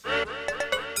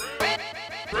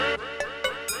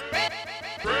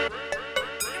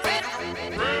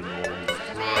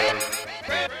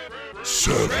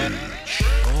Savage.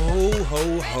 Ho,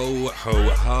 ho, ho, ho,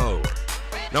 ho.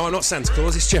 No, I'm not Santa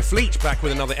Claus, it's Jeff Leach back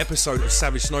with another episode of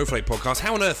Savage Snowflake Podcast.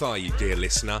 How on earth are you, dear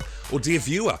listener, or dear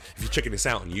viewer, if you're checking this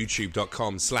out on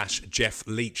youtube.com/Jeff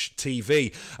Leach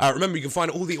TV. Remember, you can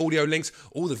find all the audio links,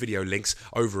 all the video links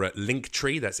over at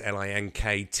Linktree, that's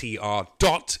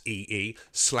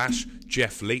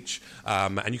linktr.ee/Jeff Leach.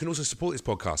 And you can also support this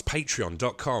podcast,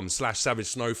 patreon.com/Savage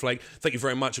Snowflake. Thank you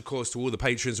very much, of course, to all the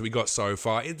patrons we got so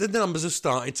far. The numbers have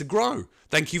started to grow.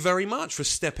 Thank you very much for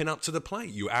stepping up to the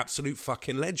plate, you absolute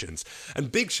fucking legends.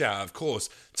 And big shout out, of course,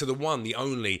 to the one, the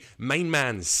only, main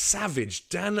man, Savage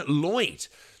Dan Lloyd,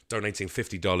 donating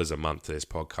 $50 a month to this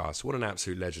podcast. What an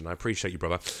absolute legend. I appreciate you,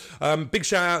 brother. Big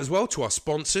shout out as well to our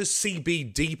sponsors,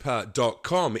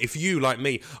 cbdeeper.com. If you, like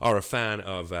me, are a fan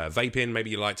of vaping, maybe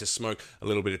you like to smoke a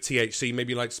little bit of THC,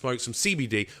 maybe you like to smoke some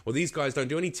CBD. Well, these guys don't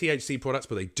do any THC products,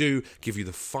 but they do give you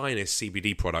the finest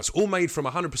CBD products, all made from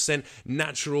 100%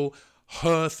 natural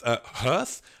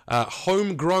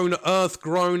homegrown,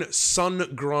 earth-grown,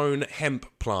 sun-grown hemp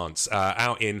plants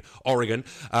out in Oregon.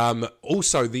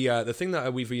 Also, the thing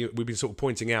that we've been sort of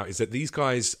pointing out is that these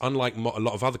guys, unlike a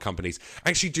lot of other companies,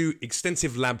 actually do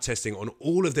extensive lab testing on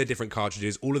all of their different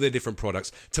cartridges, all of their different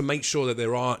products, to make sure that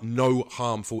there are no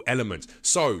harmful elements.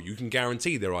 So you can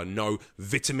guarantee there are no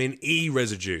vitamin E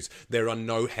residues, there are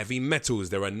no heavy metals,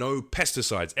 there are no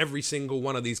pesticides. Every single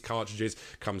one of these cartridges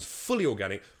comes fully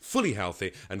organic, fully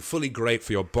healthy, and fully great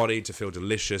for your body to feel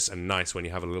delicious and nice when you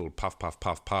have a little puff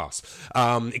pass.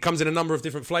 It comes in a number of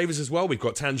different flavors as well. We've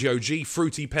got Tangy OG,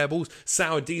 Fruity Pebbles,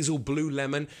 Sour Diesel, Blue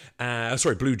Dream,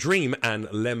 and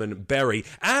Lemon Berry.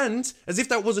 And as if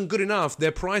that wasn't good enough,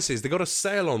 their prices, they got a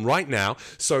sale on right now.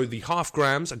 So the half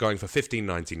grams are going for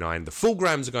 $15.99. The full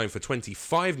grams are going for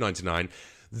 $25.99.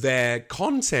 Their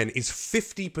content is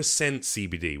 50%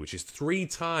 CBD, which is 3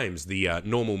 times the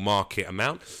normal market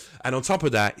amount. And on top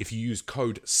of that, if you use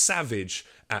code SAVAGE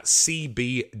at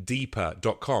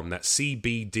cbdeeper.com, that's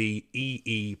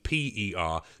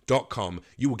cbdeeper.com,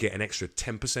 you will get an extra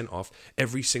 10% off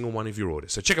every single one of your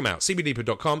orders. So check them out,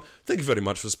 cbdeeper.com. Thank you very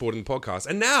much for supporting the podcast.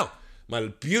 And now, my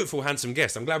beautiful, handsome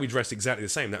guest. I'm glad we dressed exactly the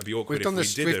same. That would be awkward if we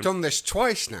didn't. We've done this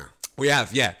twice now. We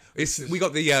have, yeah. We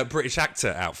got the British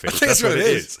actor outfit. That's what it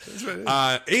is.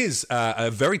 Is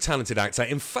a very talented actor.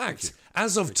 In fact,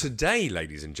 as of today,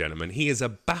 ladies and gentlemen, he is a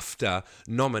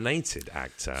BAFTA-nominated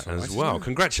actor as well.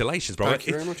 Congratulations, bro. Thank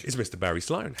you very much. It's Mr. Barry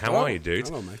Sloan. How are you, dude?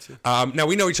 Hello, mate. Now,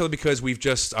 we know each other because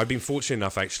I've been fortunate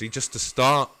enough, actually, just to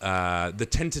start the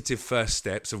tentative first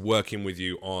steps of working with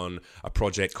you on a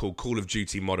project called Call of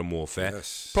Duty Modern Warfare.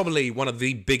 Yes. Probably one of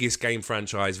the biggest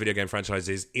video game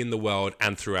franchises in the world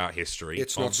and throughout history.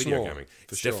 It's not small. Gaming.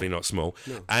 It's definitely not small.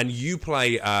 No. And you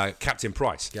play Captain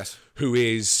Price. Yes. Who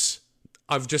is...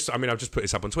 I've just put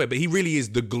this up on Twitter, but he really is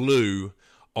the glue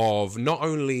of not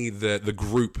only the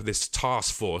group, this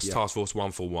task force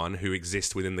 141, who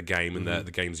exists within the game and the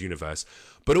game's universe,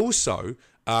 but also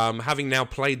having now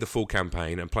played the full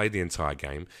campaign and played the entire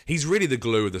game, he's really the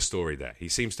glue of the story there. He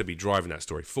seems to be driving that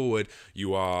story forward.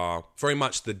 You are very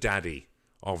much the daddy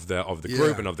of the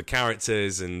group and of the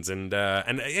characters, and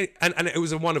it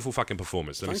was a wonderful fucking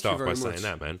performance. Let me start by saying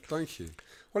that, man. Thank you.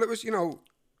 Well, it was,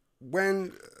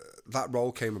 when that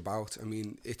role came about, I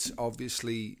mean, it's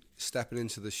obviously stepping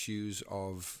into the shoes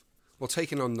of,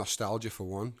 taking on nostalgia for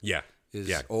one. Yeah.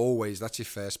 Always, that's your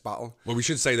first battle. Well, we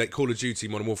should say that Call of Duty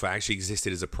Modern Warfare actually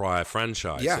existed as a prior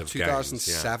franchise. Yeah, of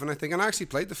 2007, I think. And I actually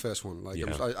played the first one,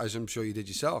 as I'm sure you did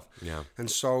yourself. Yeah. And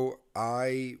so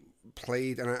I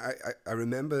played, and I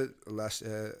remember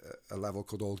a level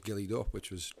called Old Gillied Up, which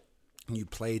was... You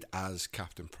played as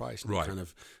Captain Price, right? Kind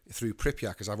of through Pripyat,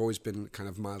 because I've always been kind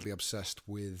of mildly obsessed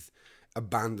with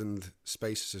abandoned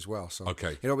spaces as well. So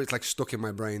it's like stuck in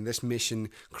my brain. This mission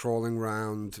crawling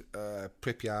around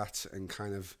Pripyat and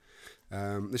kind of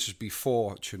this was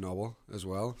before Chernobyl as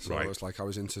well. So it was like I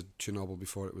was into Chernobyl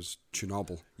before it was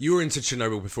Chernobyl. You were into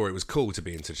Chernobyl before it was cool to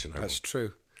be into Chernobyl. That's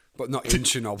true. But not in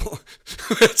Chernobyl.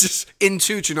 Just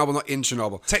into Chernobyl, not in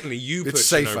Chernobyl. Technically, you put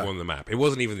Chernobyl on the map. It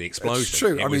wasn't even the explosion. It's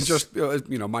true.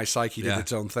 My psyche did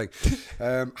its own thing.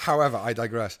 However, I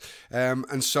digress.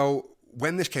 And so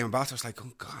when this came about, I was like,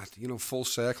 oh, God, full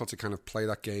circle to kind of play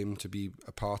that game, to be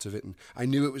a part of it. And I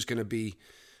knew it was going to be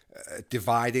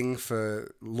dividing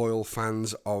for loyal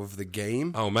fans of the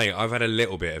game. Oh, mate, I've had a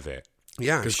little bit of it.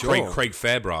 Yeah, because sure. Craig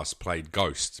Fairbrass played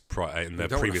Ghost in the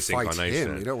previous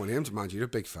incarnation. You don't want him to mind you. You're a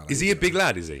big fella. Is he a big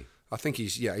lad, is he? I think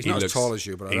he's not as tall as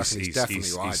you, but I reckon he's definitely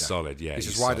wider. He's solid, yeah. He's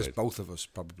as wide as both of us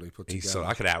probably put together. Solid.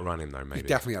 I could outrun him though, maybe. He'd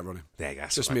definitely outrun him. There you go.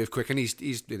 Just move quick, and he's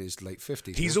in his late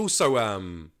 50s. He's also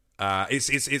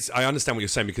It's. I understand what you're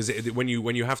saying because when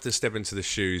you have to step into the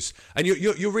shoes, and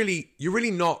you're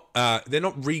really not. They're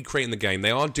not recreating the game.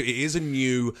 They are. It is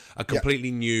a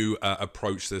completely new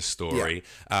approach to the story.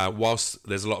 Whilst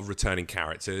there's a lot of returning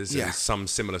characters and some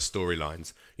similar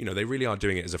storylines, they really are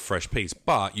doing it as a fresh piece.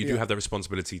 But you do have the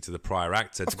responsibility to the prior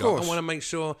actor to go. I want to make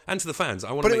sure, and to the fans,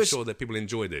 I want to make sure that people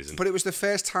enjoy this. But it was the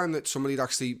first time that somebody had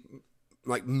actually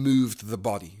moved the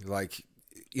body,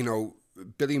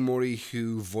 Billy Murray,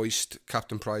 who voiced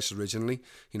Captain Price originally,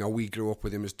 we grew up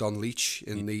with him as Don Leach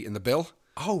in the Bill.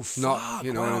 Oh, fuck.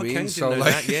 You know what I mean? So yeah,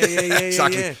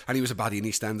 exactly. Yeah. And he was a baddie in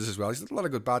EastEnders as well. He's a lot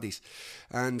of good baddies.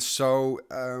 And so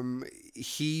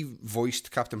he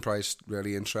voiced Captain Price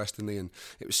really interestingly, and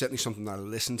it was certainly something that I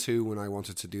listened to when I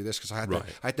wanted to do this, because I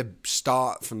had to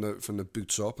start from the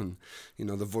boots up, and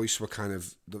the voice were kind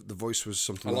of the voice was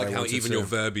something. I like how even your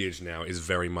verbiage now is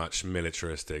very much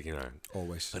militaristic.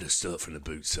 Always. I just start from the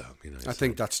boots up. I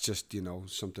think that's just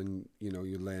something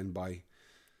you learn by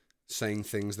saying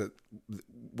things that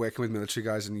working with military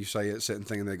guys, and you say a certain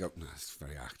thing and they go, no, it's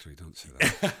very actory, don't say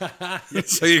that.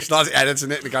 So you start editing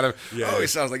it and kind of, it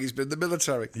sounds like he's been in the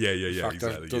military. Yeah, In fact,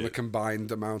 exactly. I've done a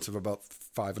combined amount of about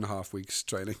 5.5 weeks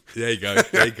training. There you go.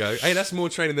 Hey, that's more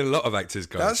training than a lot of actors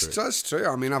go through. That's true.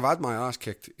 I mean, I've had my ass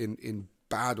kicked in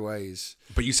bad ways.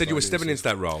 But you said you were stepping into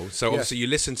that role, so obviously you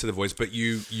listened to the voice, but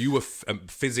you were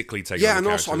physically taking on the and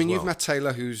also, I mean, well. You've met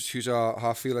Taylor, who's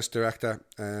our fearless director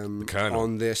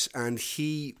on this, and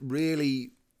he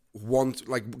really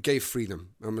gave freedom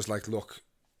and was like, look,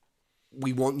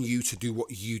 we want you to do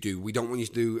what you do. We don't want you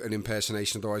to do an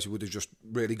impersonation, otherwise we would have just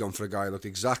really gone for a guy who looked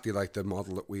exactly like the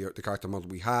character model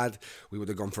we had. We would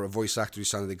have gone for a voice actor who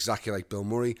sounded exactly like Bill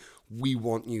Murray. We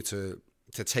want you to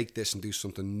take this and do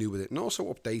something new with it, and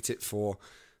also update it for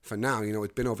now.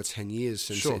 It's been over 10 years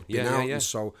since it's been out, and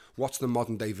so what's the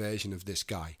modern day version of this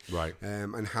guy? Right.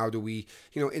 And how do we,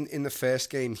 in the first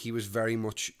game, he was very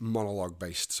much monologue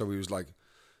based, so he was like,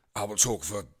 I will talk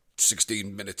for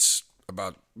 16 minutes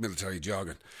about military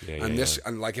jargon. And if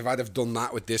I'd have done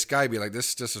that with this guy, I'd be like,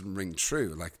 this just doesn't ring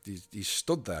true. Like, he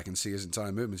stood there, I can see his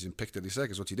entire movements in Piccadilly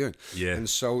Circus, what's he doing? Yeah. And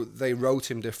so they wrote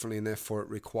him differently, and therefore it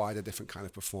required a different kind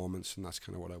of performance, and that's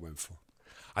kind of what I went for.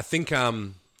 I think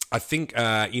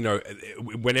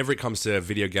whenever it comes to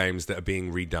video games that are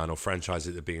being redone or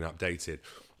franchises that are being updated,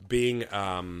 being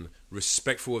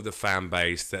respectful of the fan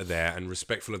base that are there and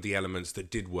respectful of the elements that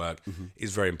did work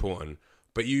is very important.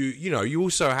 But you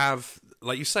also have,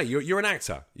 like you say, you're an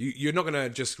actor. You're not going to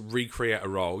just recreate a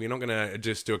role. You're not going to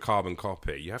just do a carbon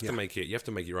copy. You have to make it. You have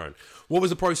to make your own. What was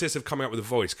the process of coming up with a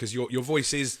voice? Because your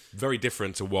voice is very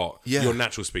different to what your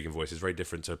natural speaking voice is. Very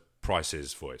different to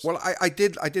Price's voice. Well, I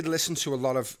did listen to a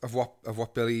lot of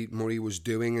what Billy Murray was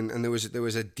doing, and there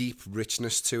was a deep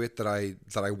richness to it that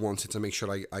I wanted to make sure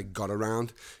I got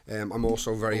around. I'm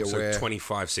also very aware.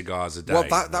 25 cigars a day. Well,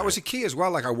 that was a key as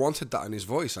well. Like, I wanted that in his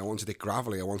voice. I wanted it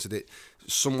gravelly. I wanted it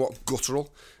somewhat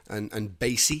guttural and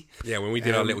bassy. Yeah, when we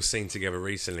did our little scene together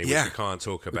recently, which we can't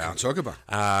talk about.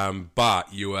 But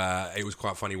it was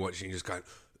quite funny watching you just go.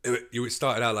 You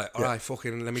started out like, all right,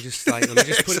 fucking, let me just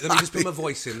put my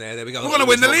voice in there. There we go. We're gonna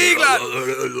win the league, lad.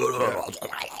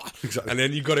 Exactly. And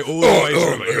then you got it all the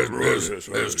way through.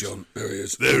 There's John. There he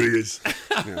is.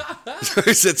 So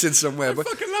he sits in somewhere. I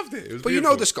fucking loved it. It was but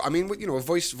beautiful. I mean,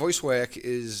 voice work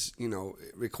is, it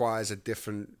requires a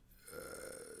different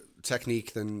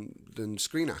technique than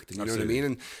screen acting. You know what I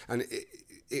mean? And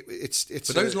it's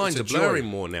but those lines are blurring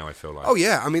more now, I feel like. Oh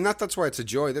yeah, I mean that's why it's a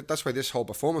joy. That's why this whole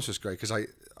performance was great, because I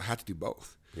had to do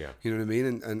both. Yeah, you know what I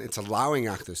mean, and it's allowing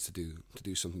actors to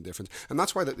do something different, and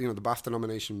that's why the BAFTA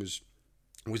nomination was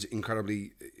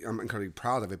incredibly. I'm incredibly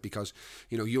proud of it, because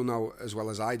you'll know as well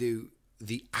as I do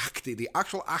the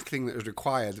actual acting that is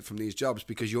required from these jobs,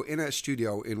 because you're in a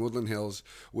studio in Woodland Hills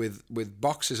with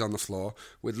boxes on the floor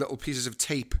with little pieces of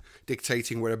tape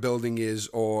dictating where a building is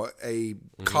or a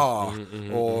car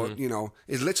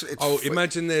it's literally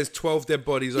imagine there's 12 dead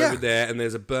bodies over there and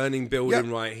there's a burning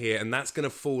building right here, and that's going to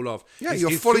fall off.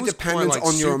 You're fully dependent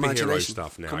on your imagination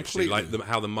stuff now. Completely. Actually, like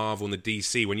how the Marvel and the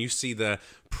DC, when you see the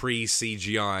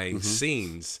pre-CGI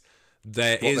scenes,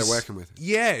 they're working with.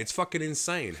 Yeah, it's fucking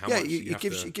insane.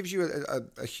 It gives you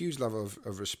a huge level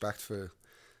of respect for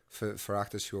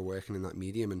actors who are working in that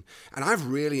medium, and I've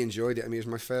really enjoyed it. I mean, it was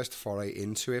my first foray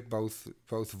into it, both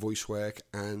voice work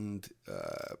and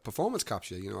performance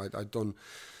capture. I'd done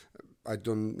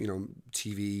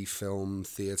TV, film,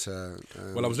 theatre.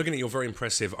 Well, I was looking at your very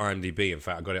impressive IMDb. In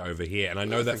fact, I got it over here, and I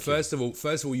know that first of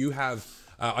all, you have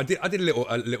I did a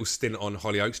little stint on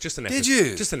Hollyoaks, just an episode. Did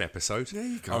you? Just an episode. There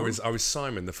you go. I was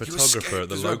Simon, the photographer at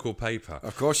the local paper.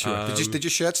 Of course you were. Did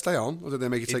your shirt stay on, or did they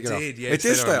make you take it off? It did, yeah. It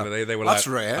did stay on. They were That's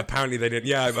like, rare. Apparently they didn't.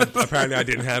 Yeah, apparently I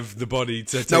didn't have the body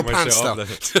to take my shirt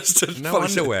off. No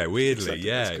underwear. Weirdly,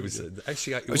 yeah. It was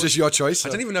actually. It was just your choice. I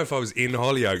don't even know if I was in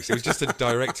Hollyoaks. It was just a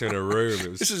director in a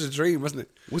room. This is a dream, wasn't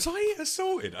it? Was I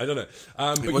assaulted? I don't know.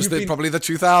 It was probably the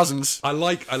 2000s. I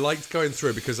liked going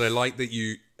through it because I like that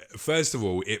you. First of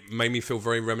all, it made me feel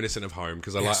very reminiscent of home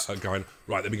because I like going,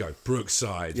 right, there we go.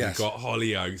 Brookside, we've got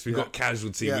Hollyoaks, we've got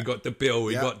Casualty, we've got The Bill,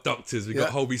 we've got Doctors, we've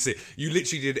got Holby City. You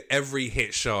literally did every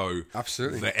hit show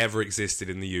that ever existed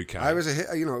in the UK. I was a hit,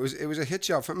 it was a hit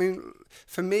job. I mean,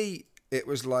 for me, it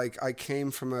was like I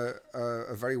came from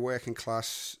a very working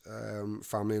class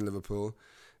family in Liverpool.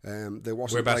 There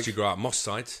wasn't. Whereabouts you grew up? Moss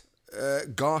Side?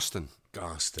 Garston.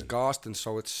 Garston.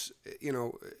 So it's,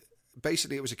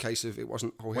 basically, it was a case of it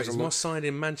wasn't. Wait, is Moss Side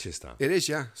in Manchester? It is,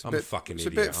 yeah. I'm a fucking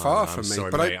idiot. It's a bit far from me,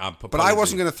 sorry, but I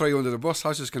wasn't going to throw you under the bus. I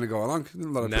was just going to go along.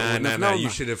 No. You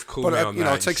should have called me on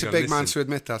that. It takes a big man to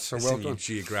admit that. So well done. You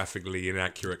geographically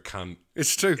inaccurate cunt.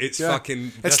 It's true. It's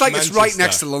fucking. It's like Manchester. It's right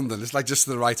next to London. It's like just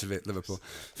to the right of it, Liverpool.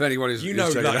 For anyone who's I'm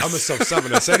a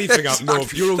southerner. So anything up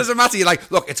north, doesn't matter. You're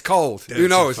like, look, it's cold. Who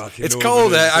knows? It's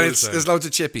cold there, and there's loads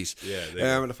of chippies.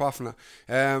 Yeah. Apart from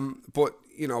that, but.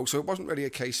 So it wasn't really a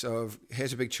case of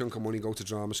here's a big chunk of money, go to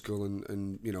drama school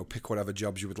and pick whatever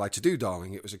jobs you would like to do,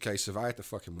 darling. It was a case of I had to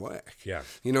fucking work. Yeah.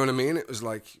 You know what I mean? It was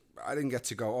like I didn't get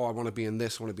to go, I want to be in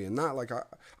this, I want to be in that.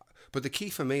 But the key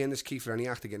for me and this key for any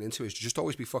actor getting into is just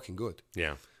always be fucking good.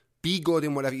 Yeah. Be good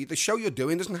in whatever the show you're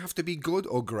doing doesn't have to be good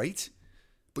or great,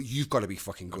 but you've got to be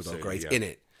fucking good or great in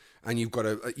it, and you've got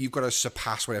to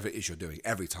surpass whatever it is you're doing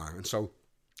every time. And so.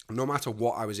 No matter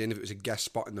what I was in, if it was a guest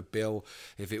spot in The Bill,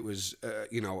 if it was,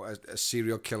 a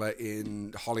serial killer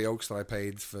in Hollyoaks that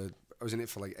I was in it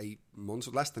for like 8 months,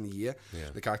 less than a year. Yeah.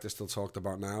 The character's still talked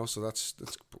about now, so that's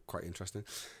quite interesting.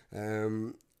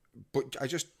 But I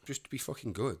just be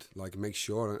fucking good, like make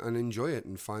sure and enjoy it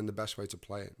and find the best way to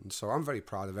play it. And so I'm very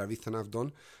proud of everything I've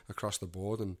done across the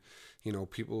board. And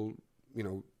people,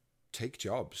 take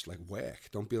jobs, like work.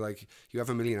 Don't be like, you have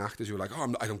a million actors who are like,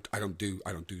 I don't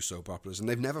do soap operas, and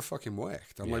they've never fucking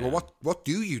worked. I'm like, well, what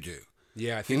do you do?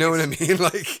 Yeah, I think you know what I mean.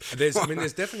 Like, there's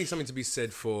definitely something to be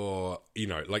said for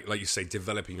like you say,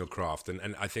 developing your craft,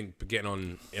 and I think getting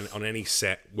on any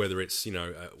set, whether it's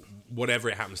whatever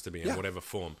it happens to be in whatever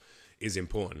form, is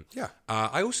important. Yeah.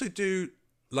 I also do.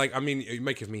 Like, I mean, it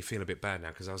makes me feel a bit bad now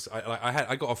because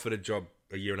I got offered a job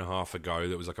a year and a half ago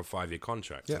that was like a 5-year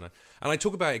contract, and I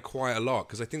talk about it quite a lot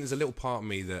because I think there's a little part of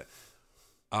me that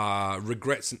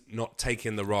regrets not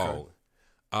taking the role,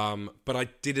 but I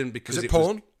didn't because it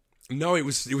porn? No, it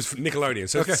was Nickelodeon,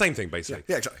 so it's the same thing basically.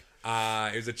 Yeah, exactly.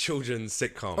 It was a children's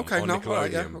sitcom on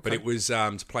Nickelodeon, but it was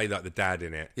to play like the dad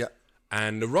in it. Yeah.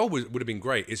 And the role would have been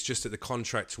great. It's just that the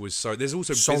contract was so. There's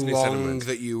also so business long elements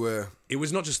that you were. It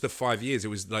was not just the 5 years. It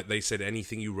was like they said,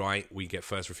 anything you write, we get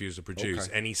first refusal to produce.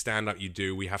 Okay. Any stand-up you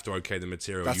do, we have to okay the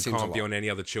material. You can't be on any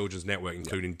other children's network,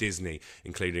 including Disney,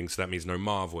 so that means no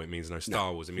Marvel. It means no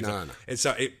Star Wars. It means no. And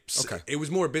so it was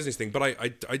more a business thing. But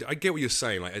I get what you're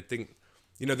saying. Like I think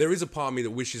there is a part of me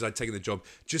that wishes I'd taken the job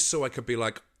just so I could be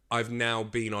like, I've now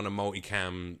been on a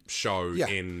multicam show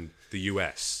in the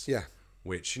US. Yeah.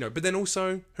 Which but then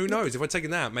also, who knows? If I'd taken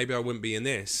that, maybe I wouldn't be in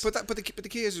this. But the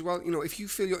key is as well, if you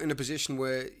feel you're in a position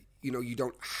where you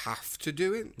don't have to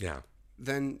do it,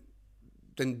 then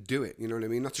do it. You know what I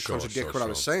mean? Not to contradict what I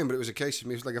was saying, but it was a case of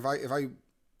me. It was like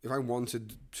if I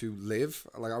wanted to live,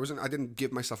 like I didn't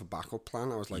give myself a backup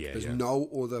plan. I was like, there's no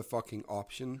other fucking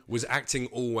option. Was acting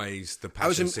always the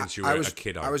passion since you were a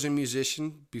kid? I was a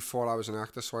musician before I was an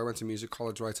actor, so I went to music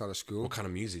college right out of school. What kind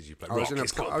of music did you play? I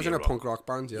was in a punk rock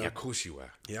band. Yeah, of course you were.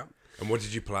 Yeah. And what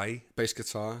did you play? Bass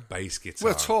guitar.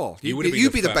 Well, tall.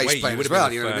 You'd be the bass player as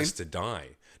well. You know what I mean? First to die.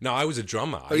 No, I was a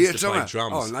drummer. I used to play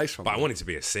drums. Oh, nice one. But I wanted to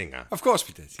be a singer. Of course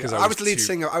we did. Because I was lead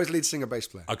singer. I was lead singer, bass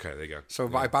player. Okay, there you go.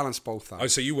 So I balanced both. Oh,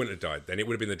 so you wouldn't have died then? It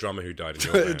would have been the drummer who died.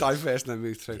 In your died first and then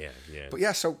moved through. Yeah.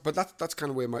 But that's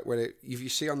kind of where if you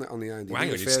see on the IMDb. Well,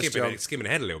 hang on, you're skipping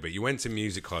ahead a little bit. You went to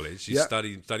music college. You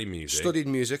studied music. Studied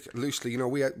music loosely.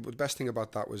 The best thing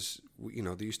about that was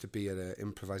there used to be an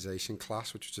improvisation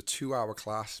class, which was a 2-hour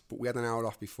class, but we had an hour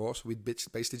off before, so we'd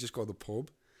basically just go to the pub.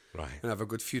 Right. And have a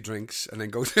good few drinks and then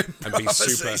go to and be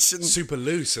super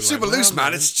loose. And super loose,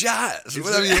 man. It's jazz.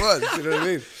 Whatever you want. You know what I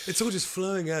mean? It's all just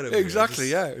flowing out of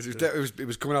exactly, me. It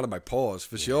was coming out of my pores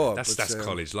for sure. That's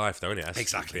college life, though, isn't it? That's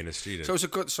exactly. Being a student. So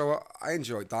it was so I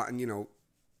enjoyed that. And,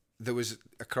 there was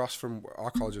across from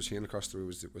our college was here, and across the road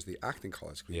was the acting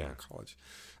college, college,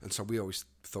 and so we always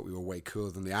thought we were way cooler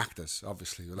than the actors.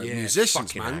 Obviously, we're like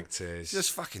musicians, man. Actors.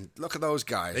 Just fucking look at those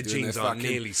guys. Their jeans aren't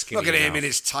nearly skinny. Look at him in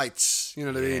his tights. You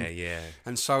know what I mean? Yeah.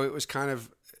 And so it was kind of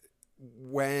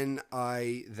when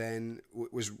I then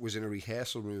was in a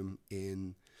rehearsal room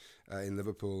in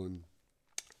Liverpool,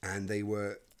 and there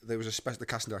was the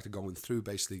casting director going through,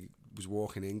 basically was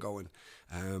walking in going,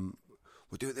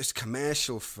 we're doing this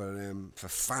commercial for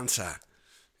Fanta,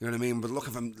 you know what I mean? We're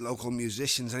looking for local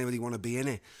musicians. Anybody want to be in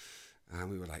it? And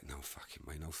we were like, no, fucking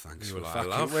way, no thanks.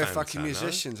 We're fucking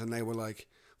musicians. No? And they were like,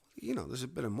 you know, there's a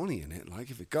bit of money in it, like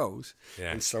if it goes.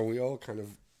 Yeah. And so we all kind of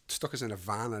stuck us in a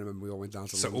van. I remember we all went down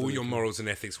to London. So all your morals and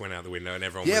ethics went out the window, and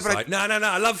everyone was like, no,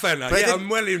 I love Fanta. Yeah, I'm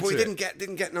well into it. But we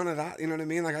didn't get none of that, you know what I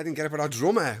mean? Like, I didn't get it, but our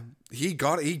drummer, he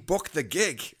booked the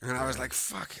gig. And I was like,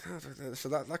 fuck. So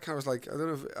that kind of was like, I don't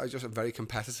know if I was just very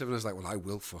competitive, and I was like, well, I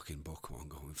will fucking book one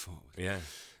going forward. Yeah.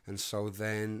 And so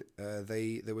then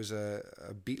there was a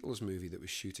Beatles movie that was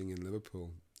shooting in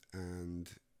Liverpool, and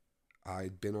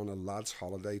I'd been on a lad's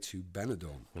holiday to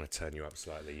Benidorm. I'm going to turn you up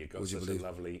slightly. You've got such a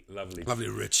lovely,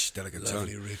 rich, delicate tone.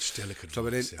 Lovely, rich, delicate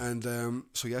voice. And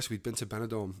so yes, we'd been to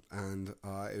Benidorm, and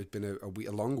it had been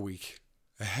a long week,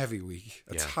 a heavy week,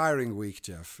 a tiring week,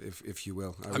 Jeff, if you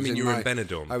will. I mean, you were in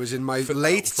Benidorm. I was in my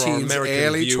late teens,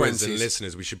 early 20s. And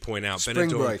listeners, we should point out,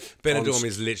 Benidorm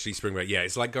is literally spring break. Yeah,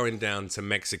 it's like going down to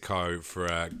Mexico for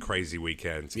a crazy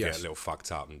weekend to get a little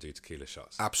fucked up and do tequila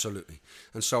shots. Absolutely.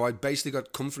 And so I basically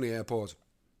got come from the airport,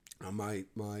 and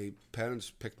my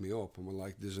parents picked me up and were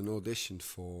like, there's an audition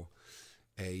for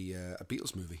a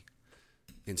Beatles movie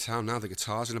in town now. The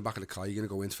guitar's in the back of the car. You're going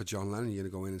to go in for John Lennon. You're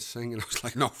going to go in and sing. And I was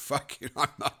like, no, fuck you. I'm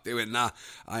not doing that.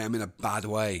 I am in a bad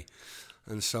way.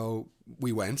 And so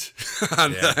we went.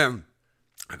 And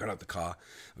I got out the car.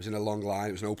 I was in a long line.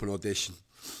 It was an open audition.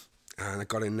 And I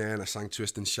got in there and I sang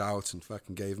Twist and Shout and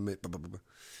fucking gave him it. Blah, blah, blah.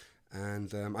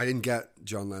 And I didn't get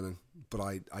John Lennon, but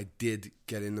I did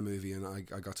get in the movie, and I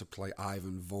got to play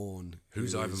Ivan Vaughan.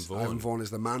 Who's Ivan Vaughan? Ivan Vaughan is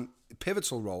the man,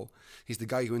 pivotal role. He's the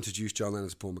guy who introduced John Lennon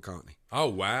to Paul McCartney. Oh,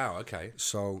 wow, okay.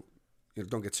 So,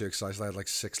 don't get too excited. I had like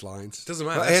 6 lines. Doesn't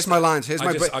matter. But here's my lines. Here's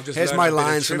my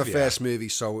lines from the first movie.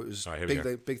 So it was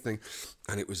big thing.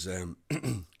 And it was,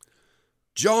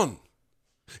 John,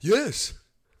 yes,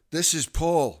 this is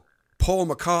Paul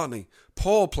McCartney.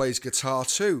 Paul plays guitar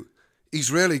too. He's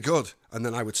really good. And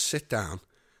then I would sit down,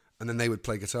 and then they would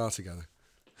play guitar together.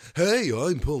 Hey,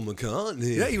 I'm Paul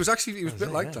McCartney. Yeah, he was a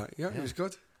bit like that. Yeah, he was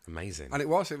good. Amazing. And it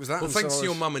was that. Well, thanks to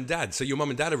your mum and dad. So your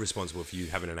mum and dad are responsible for you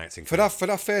having an acting for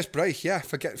that first break. Yeah,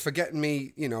 for getting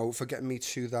me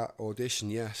to that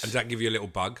audition. Yes. And did that give you a little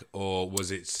bug, or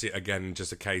was it again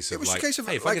just a case of like, hey,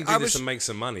 if I can do this and make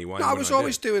some money, why? No, I was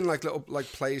always doing like little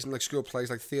plays and like school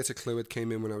plays. Like Theatre Clwyd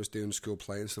came in when I was doing school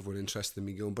play and stuff. Were interested in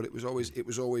me going, but it was always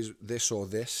this or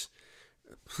this.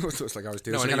 It was like I was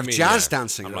doing some kind of jazz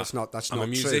dancing. That's not I'm a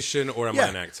musician true. Or am I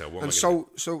an actor? And so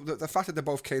the fact that they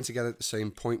both came together at the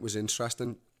same point was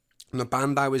interesting. And the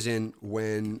band I was in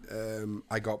when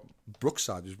I got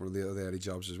Brookside was one of the early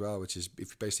jobs as well, which is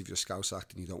if you're a Scouse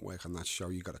actor and you don't work on that show,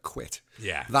 you got to quit.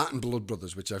 Yeah. That and Blood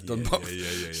Brothers, which I've done both.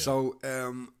 Yeah. So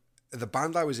the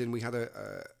band I was in, we had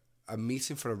a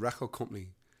meeting for a record company,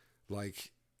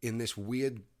 like in this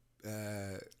weird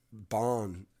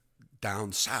barn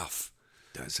down south.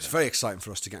 It's very exciting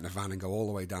for us to get in a van and go all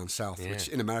the way down south, which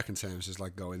in American terms is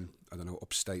like going, I don't know,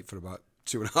 upstate for about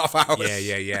 2.5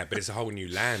 hours. Yeah. But it's a whole new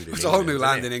land. It's a whole new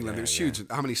land in England. It was huge.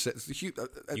 How many?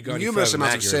 Numerous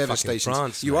amounts of service stations.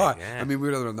 France, you are. Yeah. I mean, we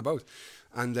were on the boat,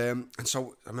 and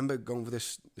so I remember going for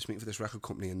this meeting for this record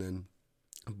company, and then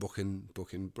booking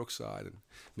Brookside, and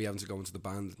me having to go into the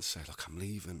band and say, look, I'm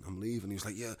leaving. He was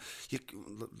like, yeah,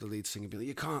 the lead singer be like,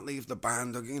 you can't leave the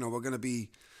band. We're going to be.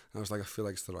 I was like, I feel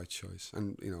like it's the right choice.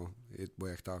 And, it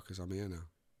worked out because I'm here now.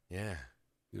 Yeah.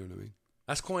 You know what I mean?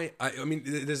 That's quite... I mean,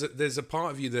 there's a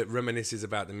part of you that reminisces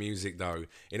about the music, though,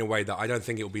 in a way that I don't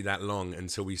think it'll be that long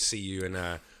until we see you in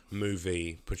a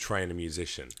movie portraying a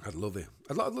musician. I'd love it.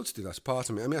 I'd love to do that. It's part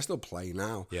of me. I mean, I still play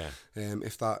now. Yeah.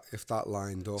 If that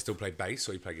lined up. Still play bass,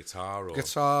 or you play guitar? Or?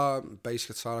 Guitar, bass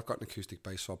guitar. I've got an acoustic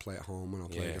bass, so I'll play at home, and I'll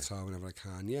play guitar whenever I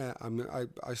can. Yeah,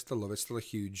 I still love it. It's still a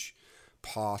huge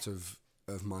part of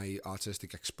my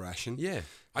artistic expression. Yeah.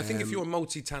 I think if you're a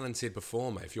multi-talented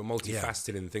performer, if you're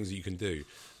multifaceted in the things that you can do,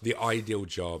 the ideal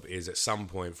job is at some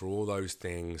point for all those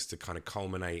things to kind of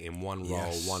culminate in one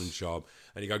role, one job,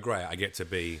 and you go, great, I get to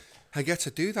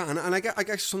do that, and I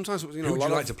guess sometimes, who would you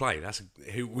like to play?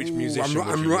 Which musician?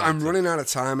 I'm running out of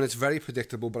time, and it's very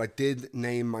predictable. But I did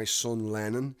name my son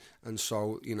Lennon, and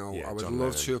so I would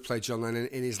love to have played John Lennon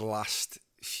in his last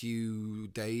few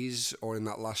days or in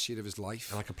that last year of his life.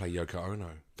 And I could play Yoko Ono.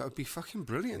 That would be fucking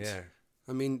brilliant. Yeah.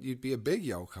 I mean, you'd be a big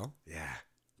Yoko. Yeah.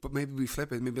 But maybe we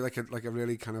flip it. Maybe like a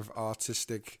really kind of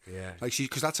artistic. Yeah. Like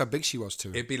because that's how big she was to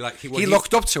him. It'd be like he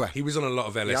looked up to her. He was on a lot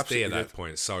of LSD at that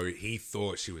point, so he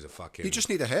thought she was a fucking. You just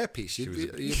need a hairpiece.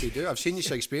 You'd be do. I've seen you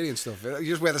Shakespearean stuff. You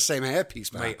just wear the same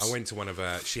hairpiece, mate. I went to one of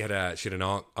her. She had an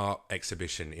art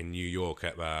exhibition in New York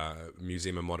at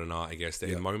Museum of Modern Art. I guess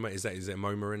in MoMA. Is it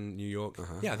MoMA in New York?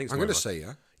 Yeah, I think it's. I'm going to say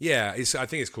yeah. Yeah, I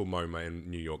think it's called MoMA in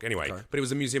New York. Anyway, but it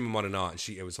was a Museum of Modern Art,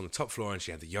 and it was on the top floor, and she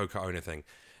had the Yoko Ono thing.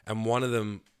 And one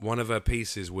of her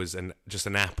pieces was just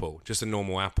an apple, just a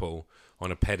normal apple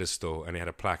on a pedestal, and it had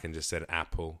a plaque and just said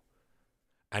apple.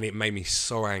 And it made me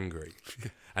so angry.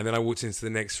 And then I walked into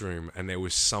the next room, and there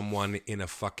was someone in a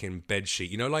fucking bedsheet.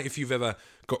 You know, like if you've ever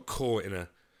got caught in a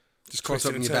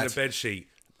bedsheet.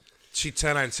 She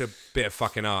turned out into a bit of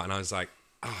fucking art, and I was like,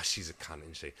 she's a cunt,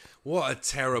 isn't she? What a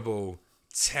terrible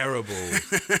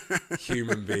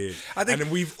human being. And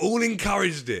we've all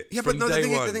encouraged it. Yeah, but no, the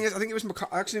thing is, I think it was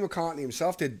actually McCartney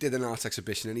himself did an art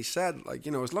exhibition, and he said, like,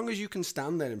 you know, as long as you can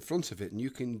stand there in front of it and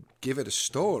you can give it a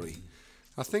story,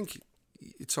 I think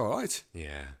it's all right.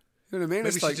 Yeah. You know what I mean?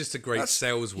 Maybe she's just a great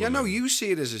saleswoman. Yeah, no, you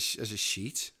see it as a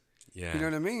sheet. Yeah. You know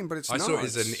what I mean? But I saw it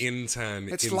as an intern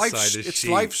inside a sheet. It's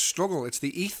life's struggle. It's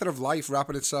the ether of life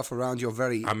wrapping itself around your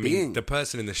very being. The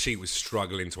person in the sheet was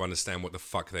struggling to understand what the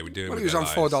fuck they were doing. Well, he was on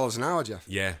 $4 an hour, Jeff.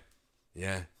 Yeah.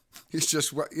 Yeah. It's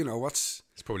just, what's...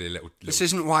 It's probably a little... This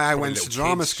isn't why I went to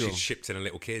drama school. She shipped in a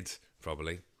little kid,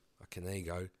 probably. Fucking, there you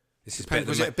go. This is better.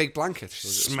 Was it a big blanket?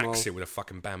 Smacks it with a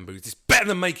fucking bamboo. It's better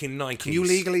than making Nikes. Can you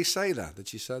legally say that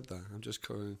she said that? I'm just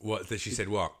calling... What? That she said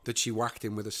what? That she whacked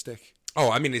him with a stick. Oh,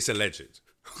 I mean, it's alleged.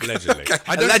 Allegedly. Okay.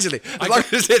 Allegedly. As long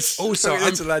as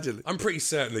it's allegedly. I'm pretty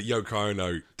certain that Yoko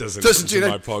Ono doesn't listen to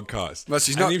my podcast. Well,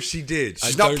 she's not, and if she did,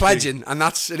 she's not pledging, and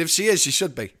if she is, she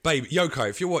should be. Babe, Yoko,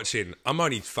 if you're watching, I'm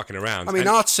only fucking around. I mean,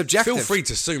 art's subjective. Feel free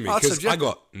to sue me because I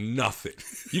got nothing.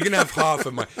 You can have half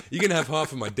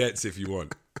of my debts if you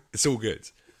want. It's all good.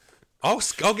 I'll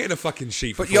get in a fucking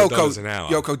sheet for $4 an hour.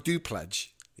 Yoko, do pledge.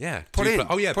 Yeah, put in.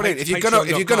 If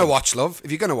you're gonna watch, love.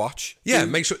 If you're gonna watch,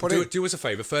 make sure do us a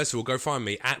favour. First of all, go find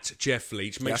me at Jeff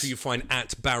Leach. Make sure you find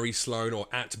at Barry Sloan or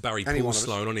at Barry Paul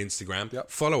Sloan on Instagram.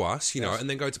 Yep. Follow us, you know, and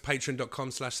then go to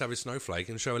patreon.com/Savage Snowflake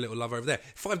and show a little love over there.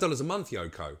 $5 a month,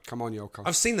 Yoko. Come on, Yoko.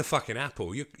 I've seen the fucking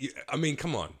apple. I mean,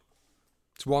 come on.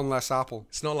 It's one less apple.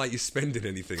 It's not like you're spending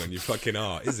anything on your fucking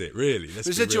art, is it? Really?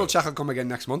 Residual check will come again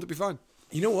next month. It'll be fine.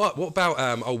 You know what? What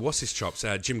about what's his chops?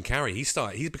 Jim Carrey.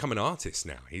 He's become an artist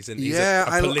now. He's a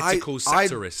political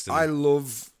satirist. I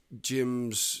love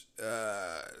Jim's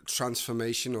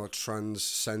transformation or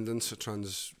transcendence or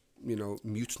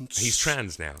mutants. He's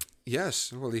trans now.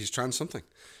 Yes, well, he's trans something.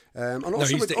 And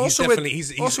also he's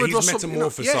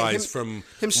metamorphosized from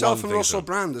himself and Russell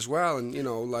Brand as well, and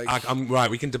I'm right.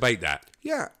 We can debate that.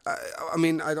 Yeah, I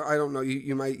mean, I don't know.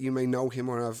 You may know him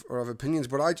or have opinions,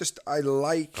 but I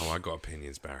like. Oh, I got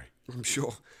opinions, Barry. I'm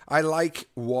sure. I like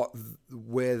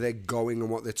where they're going and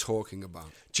what they're talking about.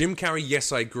 Jim Carrey,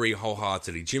 yes, I agree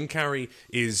wholeheartedly. Jim Carrey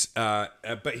is,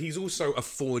 but he's also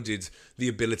afforded the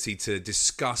ability to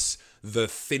discuss the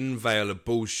thin veil of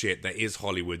bullshit that is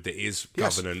Hollywood, that is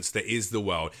governance, that is the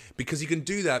world. Because he can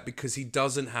do that because he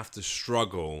doesn't have to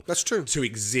struggle to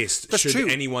exist should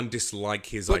anyone dislike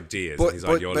his ideas and his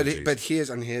ideologies. But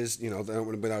here's,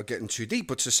 without getting too deep,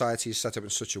 but society is set up in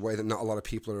such a way that not a lot of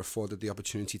people are afforded the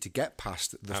opportunity to get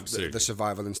past the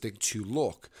survival instinct to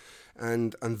look.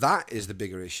 And that is the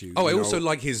bigger issue. Oh, I also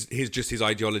like his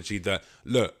ideology that,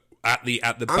 look, at the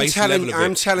base level of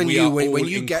it, we are all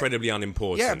incredibly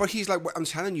unimportant. Yeah, but he's like, I'm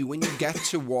telling you, when you get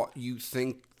to what you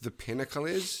think the pinnacle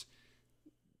is,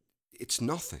 it's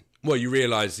nothing. Well, you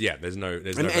realise, there's no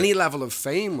any level of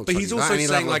fame. But he's also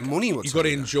saying, like, money. You've got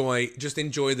to enjoy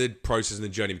the process and the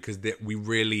journey, because we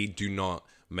really do not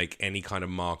make any kind of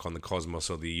mark on the cosmos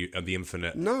or the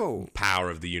infinite power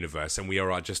of the universe, and we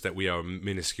are a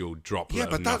minuscule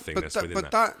droplet of nothingness within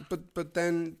that. But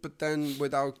then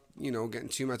without getting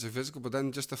too metaphysical, but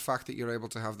then just the fact that you're able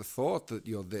to have the thought that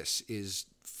you're this is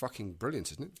fucking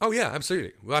brilliant, isn't it? Oh yeah,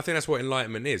 absolutely. Well, I think that's what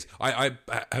enlightenment is. I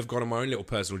have gone on my own little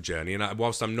personal journey, and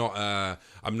whilst I'm not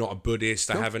a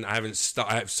Buddhist, I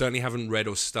certainly haven't read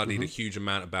or studied a huge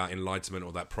amount about enlightenment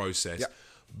or that process. Yep.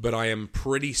 But I am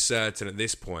pretty certain at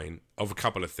this point of a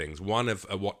couple of things. One of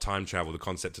what time travel, the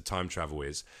concept of time travel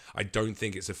is. I don't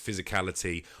think it's a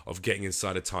physicality of getting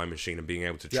inside a time machine and being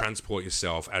able to transport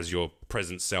yourself as your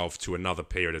present self to another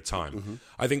period of time. Mm-hmm.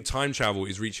 I think time travel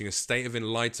is reaching a state of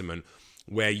enlightenment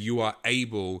where you are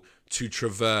able to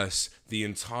traverse the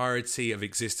entirety of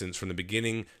existence from the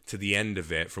beginning to the end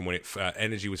of it, from when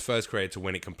energy was first created to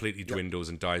when it completely dwindles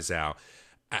and dies out,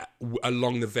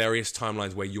 along the various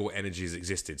timelines where your energy has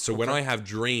existed. So when I have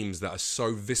dreams that are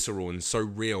so visceral and so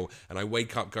real, and I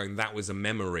wake up going, that was a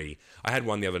memory. I had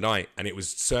one the other night, and it was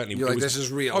certainly... You're like, this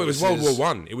is real. Oh, it was World War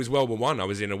One. It was World War One. I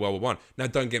was in a World War One. Now,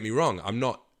 don't get me wrong. I'm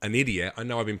not an idiot. I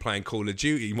know I've been playing Call of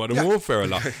Duty, Modern Warfare a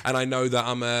lot, and I know that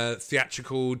I'm a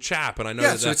theatrical chap, and I know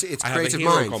that it's I have a creative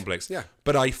hero mind. complex. Yeah.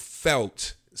 But I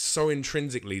felt so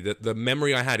intrinsically that the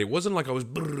memory I had, it wasn't like I was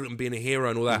and being a hero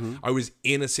and all that. I was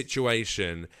in a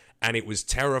situation, and it was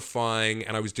terrifying,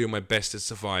 and I was doing my best to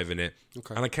survive in it.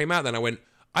 Okay. And I came out then, I went,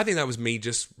 I think that was me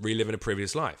just reliving a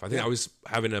previous life. I think I was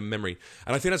having a memory.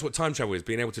 And I think that's what time travel is,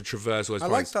 being able to traverse all those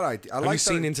points. I like that idea. Have you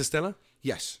seen Interstellar?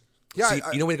 Yes. Yeah.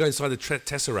 So you know when they go inside the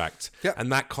Tesseract? Yeah.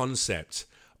 And that concept.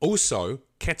 Also,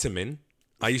 ketamine.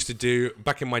 I used to do,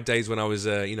 back in my days when I was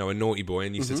a naughty boy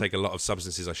and used to take a lot of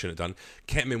substances I shouldn't have done,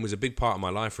 ketamine was a big part of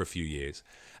my life for a few years.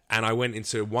 And I went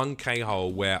into one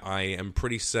K-hole where I am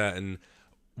pretty certain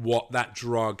what that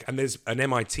drug, and there's an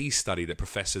MIT study that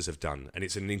professors have done, and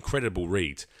it's an incredible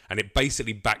read, and it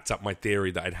basically backed up my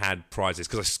theory that I'd had prior to this,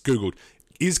 because I googled,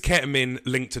 is ketamine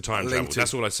linked to time travel?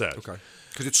 That's all I said. Okay.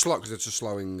 Because it's a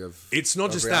slowing of... It's not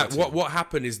of just reality. that. What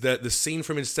happened is that the scene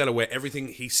from Interstellar where everything,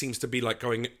 he seems to be like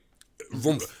going...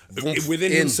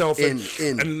 within himself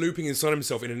and looping inside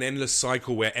himself in an endless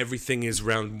cycle where everything is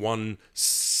around one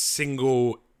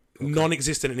single...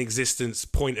 non-existent in existence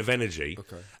point of energy,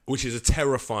 which is a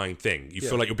terrifying thing. You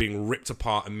feel like you're being ripped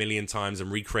apart a million times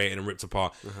and recreated and ripped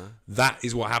apart. That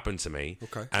is what happened to me.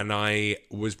 And I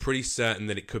was pretty certain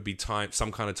that it could be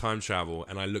some kind of time travel.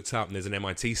 And I looked up, and there's an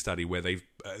MIT study where they've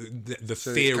the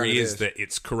theory is that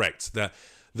it's correct, that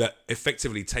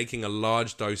effectively taking a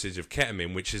large dosage of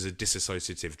ketamine, which is a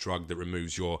dissociative drug that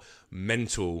removes your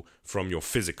mental from your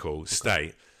physical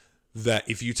state, that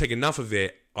if you take enough of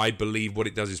it, I believe what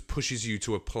it does is pushes you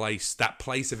to that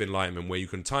place of enlightenment where you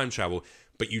can time travel,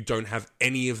 but you don't have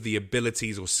any of the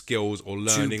abilities or skills or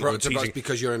learning or teaching.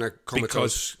 Because you're in a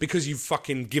comatose... Because you've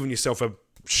fucking given yourself a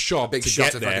shot to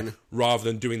get there rather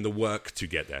than doing the work to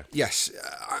get there. Yes,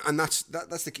 and that's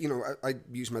the... I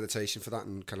use meditation for that,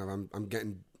 and kind of I'm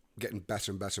getting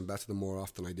better and better and better the more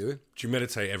often I do it. Do you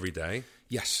meditate every day?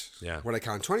 Yes. Yeah. When I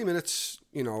can. 20 minutes,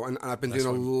 and I've been doing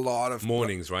a lot of...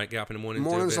 Mornings, right? Get up in the morning.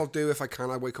 Mornings I'll do if I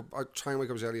can. I try and wake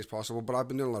up as early as possible, but I've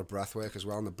been doing a lot of breath work as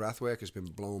well, and the breath work has been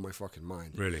blowing my fucking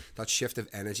mind. Really? That shift of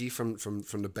energy from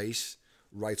the base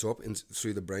right up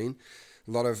through the brain.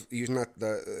 A lot of using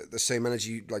the same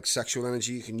energy, like sexual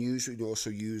energy you can use. You can also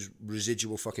use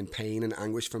residual fucking pain and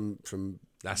anguish from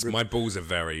my balls are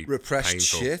very repressed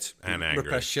painful shit and angry.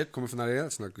 Repressed shit coming from that area.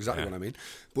 That's not exactly what I mean.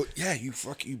 But yeah,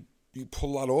 you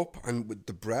pull that up, and with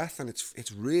the breath, and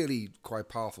it's really quite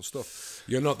powerful stuff.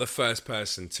 You're not the first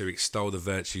person to extol the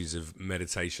virtues of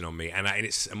meditation on me, and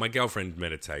my girlfriend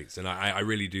meditates, and I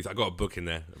really do. I got a book in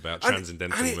there about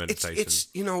transcendental meditation. It's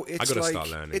I got to start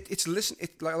learning.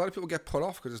 Like a lot of people get put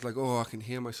off because it's like, oh, I can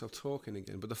hear myself talking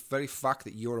again. But the very fact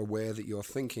that you're aware that you're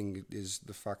thinking is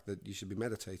the fact that you should be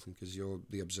meditating, because you're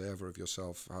the observer of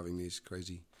yourself having these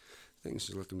crazy things.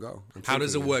 Just let them go. How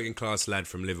does a working class lad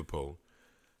from Liverpool,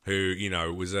 who,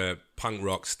 was a punk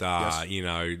rock star,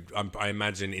 I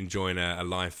imagine enjoying a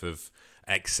life of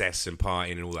excess and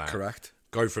partying and all that. Correct.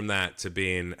 Go from that to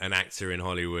being an actor in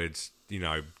Hollywood,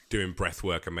 doing breath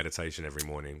work and meditation every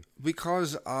morning?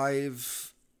 Because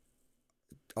I've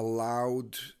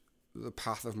allowed the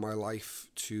path of my life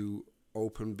to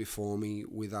open before me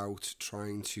without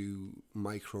trying to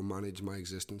micromanage my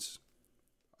existence,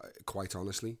 quite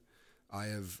honestly. I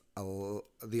have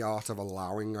the art of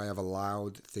allowing. I have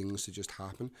allowed things to just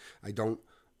happen. I don't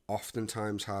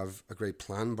oftentimes have a great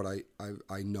plan, but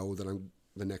I know that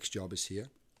the next job is here.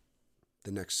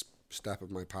 The next step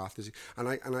of my path is here. And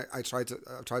I tried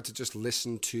to just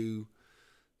listen to,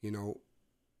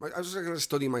 I was going to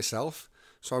study myself.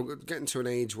 So I'm getting to an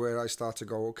age where I start to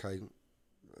go, okay,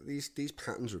 these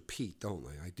patterns repeat, don't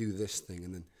they? I do this thing,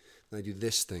 and then I do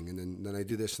this thing, and then I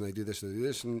do this, and I do this, and I do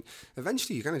this, and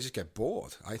eventually you kind of just get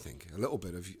bored. I think a little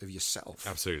bit of yourself.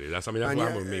 Absolutely, that's what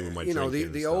happened with me with my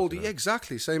drinking. The old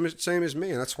exactly same as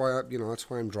me, and that's why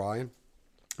I'm drying,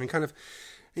 and kind of.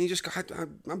 And you just go,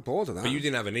 I'm bored of that. But you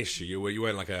didn't have an issue. You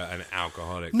weren't like an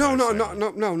alcoholic. No,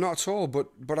 not at all.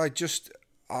 But I just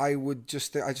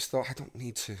thought I don't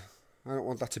need to. I don't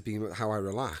want that to be how I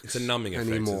relax. It's a numbing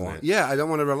effect, anymore. Isn't it? Yeah, I don't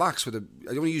want to relax I don't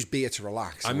want to use beer to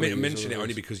relax. I mention it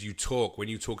only because when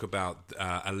you talk about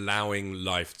allowing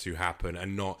life to happen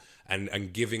and not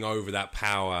and giving over that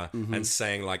power and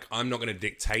saying like, I'm not going to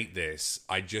dictate this.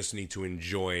 I just need to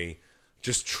enjoy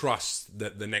just trust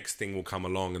that the next thing will come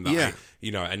along, and that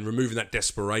and removing that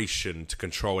desperation to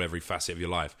control every facet of your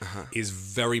life is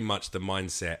very much the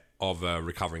mindset of a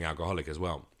recovering alcoholic as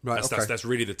well. Right, That's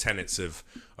really the tenets of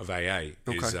AA.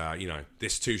 Is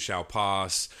this too shall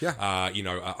pass.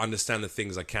 Understand the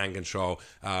things I can control.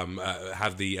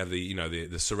 Have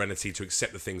the serenity to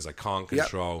accept the things I can't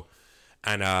control.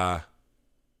 And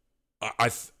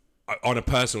on a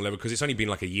personal level, because it's only been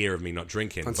like a year of me not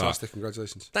drinking. Fantastic,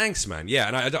 congratulations. Thanks, man. Yeah,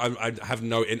 and I have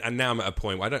no, and now I'm at a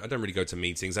point where I don't really go to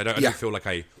meetings. I don't feel like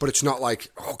I. But it's not like,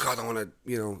 oh God, I want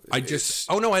to,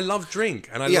 I love drink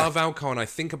and I love alcohol, and I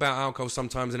think about alcohol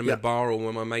sometimes in a bar or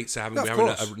when my mates are having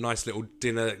a nice little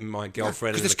dinner with my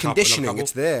girlfriend. Because there's conditioning,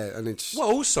 it's there, and it's. Well,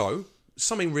 also.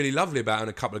 Something really lovely about having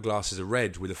a couple of glasses of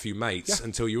red with a few mates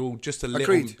until you're all just a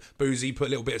little boozy, put a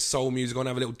little bit of soul music on,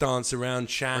 have a little dance around,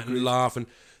 chat and laugh, and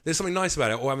there's something nice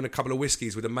about it. Or having a couple of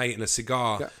whiskeys with a mate and a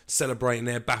cigar, celebrating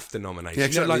their BAFTA nomination. Yeah,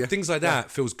 exactly, things like that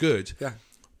feels good. Yeah.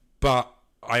 But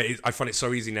I find it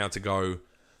so easy now to go,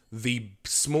 the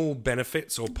small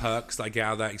benefits or perks that I get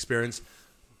out of that experience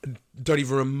don't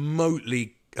even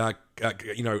remotely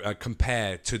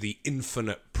compare to the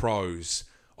infinite pros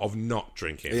of not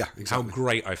drinking. Yeah, exactly. How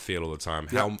great I feel all the time.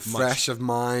 Yeah, how fresh of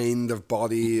mind, of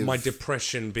body. My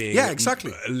depression being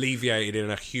alleviated in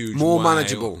a huge more way.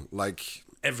 Manageable, like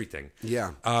everything.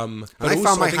 Yeah. But I also,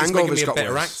 found my I think it's making me a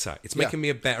better worse. actor. It's making me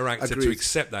a better actor to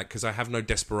accept that, because I have no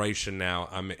desperation now.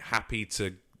 I'm happy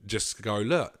to just go,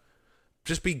 look,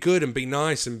 just be good and be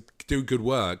nice and do good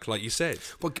work, like you said.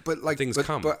 But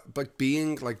come. But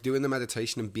being like doing the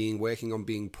meditation and working on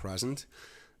being present,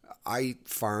 I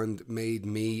found made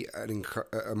me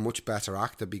a much better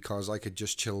actor, because I could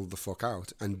just chill the fuck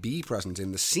out and be present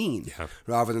in the scene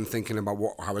rather than thinking about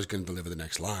how I was going to deliver the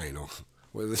next line or.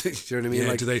 Do you know what I mean? Yeah,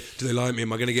 like, do they like me?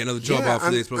 Am I going to get another job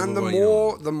after this? And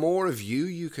the more of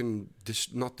you can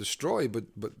not destroy, but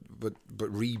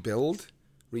rebuild,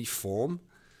 reform,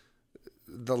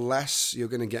 the less you're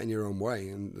going to get in your own way,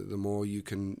 and the more you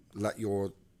can let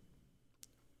your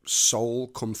soul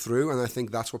come through. And I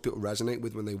think that's what people resonate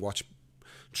with when they watch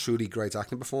truly great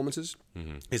acting performances.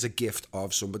 Is a gift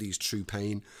of somebody's true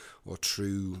pain or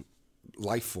true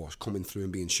life force coming through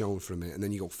and being shown for a minute, and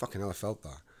then you go, fucking hell, I felt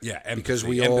that. Yeah, empathy. Because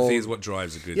empathy is what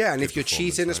drives a good. Yeah, and if you're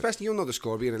cheating, especially, you'll know the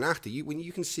score being an actor. When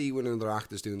you can see when another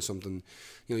actor's doing something,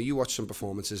 you watch some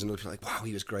performances and you're like, wow,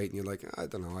 he was great, and you're like, I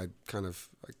don't know, I kind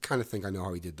of think I know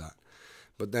how he did that.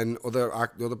 But then other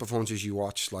performances you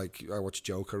watch, like I watched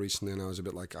Joker recently, and I was a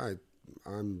bit like,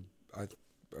 I'm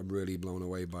really blown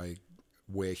away by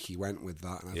where he went with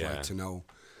that, and I'd like to know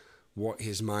what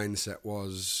his mindset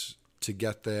was to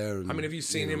get there. And, have you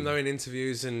seen him though in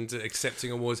interviews and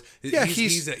accepting awards? Yeah,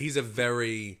 he's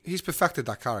perfected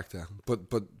that character, but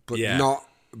not.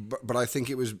 But I think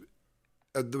it was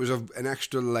there was an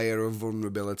extra layer of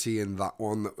vulnerability in that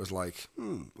one that was like,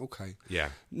 okay, yeah,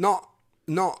 not.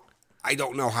 I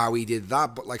don't know how he did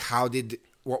that, but like, how did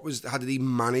he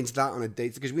manage that on a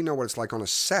date? Because we know what it's like on a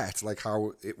set, like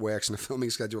how it works in a filming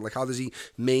schedule. Like, how does he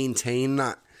maintain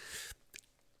that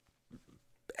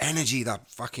energy,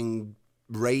 that fucking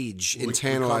rage, internalized rage?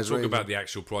 We can't talk about the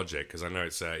actual project because I know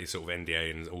it's sort of NDA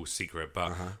and all secret,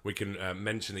 but we can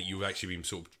mention that you've actually been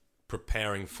sort of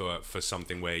preparing for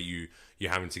something where you're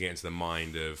having to get into the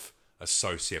mind of a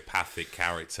sociopathic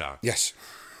character. Yes.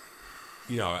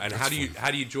 And how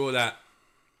do you draw that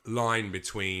line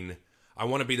between, I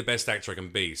want to be the best actor I can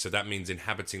be, so that means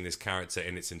inhabiting this character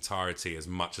in its entirety as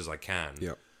much as I can.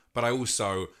 Yep. But I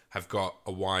also have got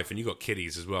a wife, and you got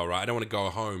kiddies as well, right? I don't want to go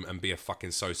home and be a fucking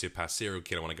sociopath serial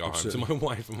killer. I want to go home to my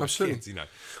wife and my kids.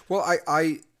 Well,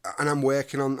 I'm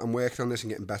working on this and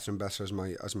getting better and better as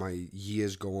my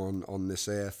years go on this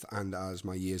earth, and as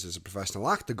my years as a professional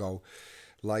actor go.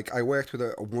 Like, I worked with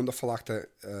a wonderful actor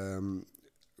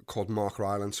called Mark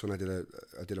Rylance when I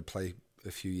did a play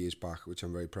a few years back, which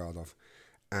I'm very proud of.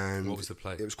 And what was the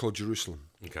play? It was called Jerusalem.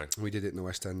 Okay. We did it in the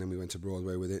West End, and we went to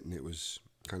Broadway with it, and it was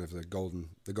kind of the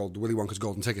Willy Wonka's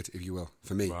golden ticket, if you will,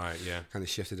 for me. Right, yeah. Kind of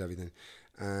shifted everything.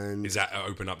 And is that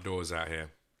open up doors out here?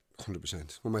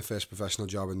 100%. Well, my first professional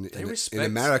job in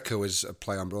America was a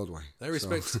play on Broadway. They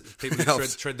respect people who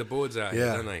tread the boards out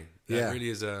here, don't they? That really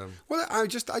is a... Well, I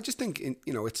just think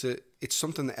it's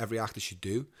something that every actor should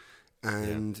do,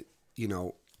 and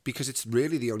because it's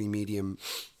really the only medium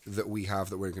that we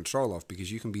have that we're in control of.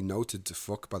 Because you can be noted to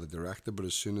fuck by the director, but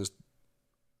as soon as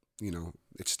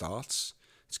it starts,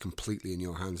 it's completely in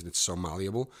your hands, and it's so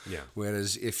malleable. Yeah.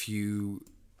 Whereas if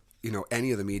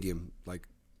any other medium, like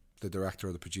the director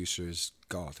or the producer is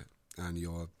God, and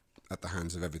you're at the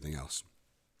hands of everything else.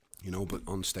 but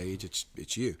on stage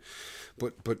it's you.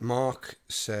 But Mark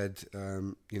said,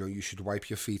 you should wipe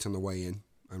your feet on the way in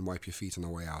and wipe your feet on the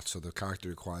way out. So the character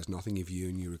requires nothing of you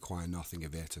and you require nothing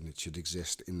of it, and it should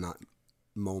exist in that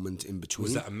moment in between.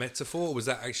 Was that a metaphor, or was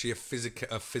that actually a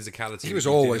physicality? He was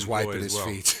always wiping his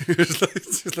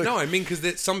feet. No, I mean,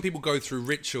 because some people go through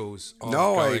rituals of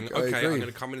I I'm agree. going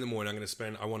to come in the morning,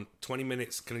 I want 20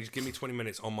 minutes, can you just give me 20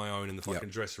 minutes on my own in the fucking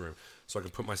dressing room so I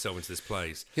can put myself into this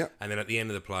place? Yep. And then at the end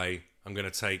of the play, I'm going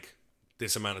to take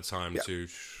this amount of time to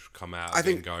come out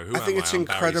and go, I think it's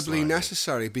incredibly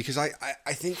necessary, because I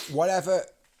think whatever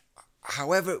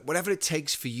it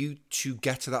takes for you to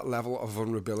get to that level of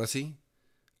vulnerability,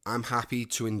 I'm happy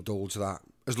to indulge that,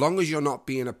 as long as you're not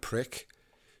being a prick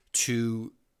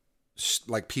to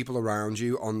like people around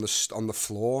you on the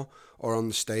floor or on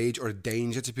the stage, or a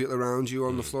danger to people around you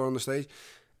on the floor or on the stage.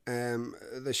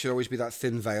 There should always be that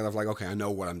thin veil of like, okay, I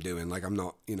know what I'm doing. Like, I'm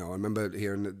not, I remember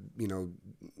hearing,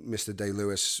 Mr.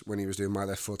 Day-Lewis, when he was doing My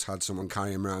Left Foot, had someone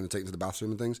carry him around and take him to the bathroom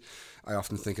and things. I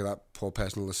often think of that poor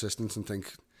personal assistant and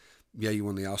think, yeah, you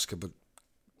won the Oscar, but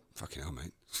fucking hell,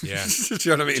 mate. Yeah. Do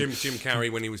you know what I mean? Jim Carrey,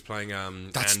 when he was playing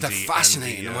That's Andy,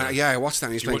 fascinating. I watched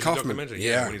that. He's playing Kaufman.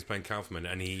 Yeah, when he was playing Kaufman,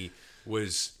 and he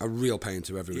was a real pain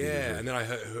to everybody. Yeah, and then I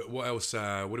heard, what else?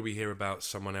 What did we hear about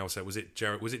someone else? Was it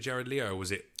Jared Leto? Or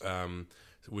was it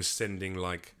was sending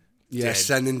like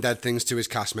sending dead things to his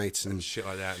castmates and shit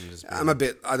like that? And I'm a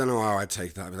bit. I don't know how I'd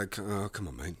take that. I'd be like, oh, come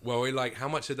on, mate. Well, like, how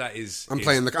much of that is? If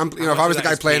I was the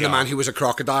guy playing the man who was a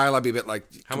crocodile, I'd be a bit like,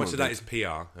 how much of that is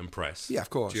PR and press? Yeah, of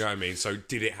course. Do you know what I mean? So,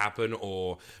 did it happen,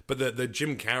 but the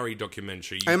Jim Carrey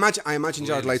documentary? I imagine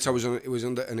Jared Leto was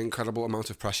under an incredible amount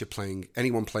of pressure playing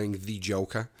the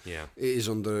Joker. Yeah, it is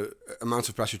under amount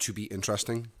of pressure to be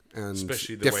interesting, and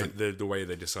especially the way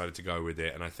they decided to go with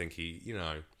it. And I think he,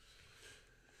 It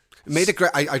made a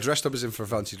great. I dressed up as him for a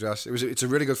fancy dress. It's a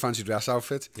really good fancy dress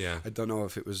outfit. Yeah. I don't know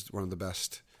if it was one of the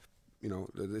best.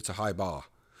 It's a high bar.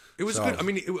 It was good. I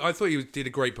mean, I thought he did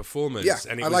a great performance. Yeah,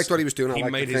 and I liked what he was doing. I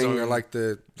liked made the thing. I liked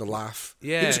the laugh.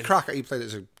 Yeah, he was a crack. He played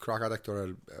as a crack addict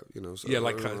or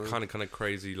kind of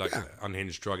crazy, like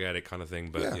unhinged drug addict kind of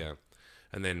thing. But yeah.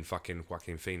 And then fucking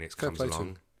Joaquin Phoenix comes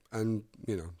along and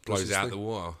blows out the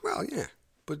water. Well, yeah,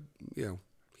 but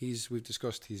we've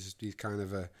discussed he's kind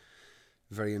of a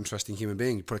very interesting human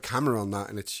being. You put a camera on that,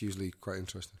 and it's usually quite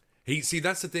interesting.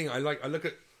 That's the thing. I look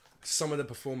at some of the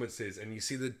performances, and you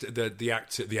see the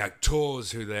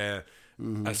actors who they're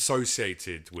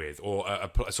associated with, or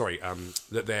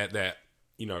that they're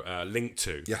linked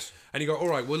to. Yes. And you go, all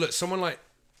right. Well, look, someone like,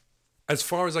 as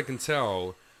far as I can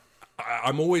tell,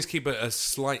 I'm always keep a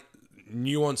slight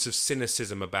nuance of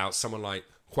cynicism about someone like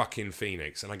Joaquin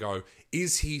Phoenix, and I go,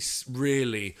 is he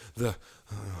really the?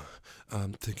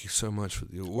 Thank you so much for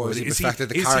the award. Well,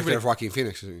 the character of Joaquin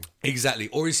Phoenix? Exactly.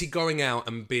 Or is he going out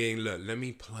and being, look, let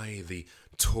me play the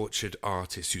tortured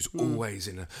artist who's always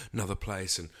in another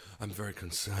place, and I'm very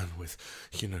concerned with,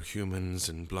 humans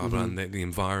and blah, blah, and the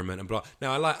environment and blah.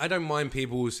 Now, I don't mind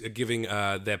people giving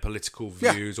their political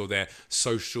views or their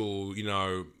social,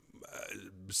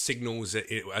 signals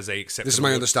as they accept. This is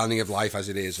my understanding of life as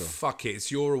it is. Or... Fuck it.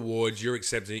 It's your award. You're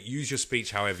accepting it. Use your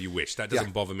speech however you wish. That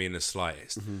doesn't bother me in the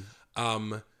slightest.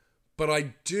 But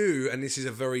I do, and this is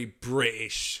a very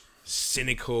British,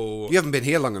 cynical... You haven't been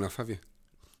here long enough, have you?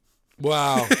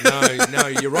 Wow, no,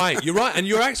 you're right, and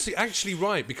you're actually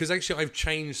right, because actually I've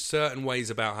changed certain ways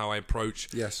about how I approach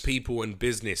people and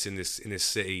business in this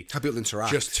city. How people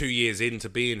interact. Just 2 years into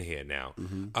being here now.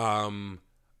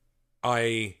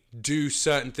 I do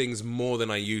certain things more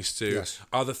than I used to. Yes.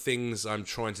 Other things I'm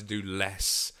trying to do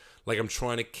less. Like, I'm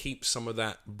trying to keep some of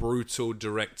that brutal,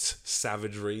 direct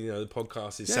savagery. The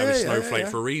podcast is Savage Snowflake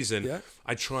for a reason. Yeah.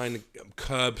 I try and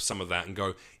curb some of that and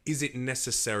go, is it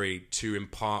necessary to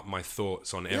impart my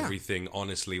thoughts on everything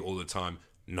honestly all the time?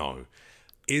 No.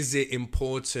 Is it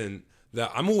important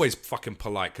that... I'm always fucking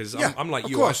polite, because I'm like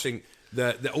you. Course. I think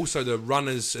also the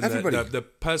runners and the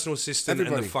personal assistant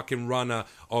and the fucking runner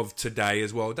of today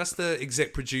as well. That's the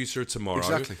exec producer of tomorrow.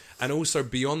 Exactly. And also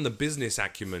beyond the business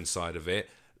acumen side of it,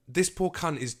 this poor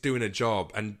cunt is doing a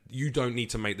job, and you don't need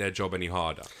to make their job any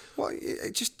harder. Well,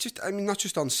 not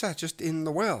just on set, just in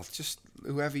the world, just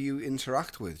whoever you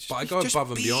interact with. But I go above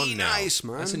and beyond now. Nice,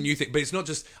 man. That's a new thing. But it's not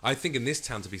just, I think in this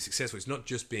town to be successful, it's not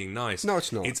just being nice. No,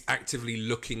 it's not. It's actively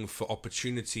looking for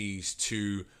opportunities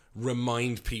to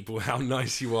remind people how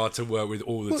nice you are to work with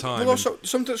all the time. Well, also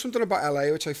something about LA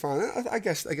which I find, I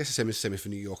guess the same for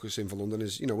New York, the same for London,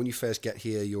 is when you first get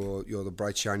here, you're the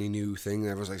bright shiny new thing, and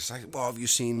everyone's like, well, have you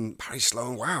seen Barry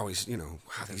Sloane? Wow, he's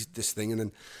this thing, and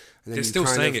then They're still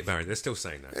saying it, Barry. They're still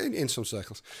saying that in some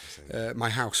circles. My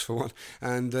house, for one,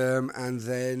 and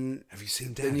then have you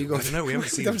seen Dad? I don't know. We haven't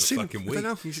seen him for fucking weeks. I don't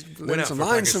know. He's went out for a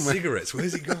pack of cigarettes.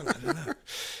 Where's he gone? I don't know.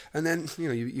 And then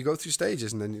you go through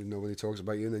stages, and then nobody talks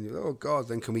about you, and then oh God,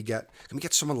 then can we get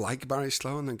someone like Barry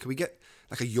Sloane? And can we get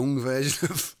like a young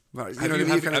version of Barry?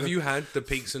 Have you had the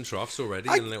peaks and troughs already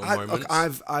in little moments?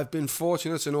 Look, I've been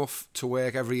fortunate enough to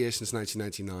work every year since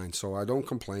 1999, so I don't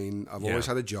complain. I've always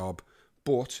had a job,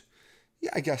 but yeah,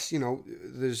 I guess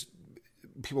there's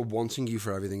people wanting you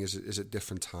for everything is at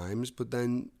different times. But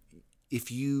then if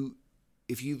you've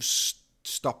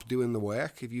stopped doing the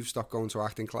work, if you've stopped going to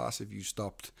acting class, if you've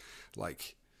stopped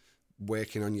like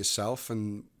working on yourself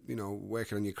and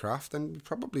working on your craft, then you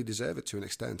probably deserve it to an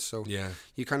extent. So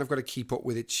you kind of got to keep up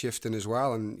with it shifting as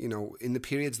well. And in the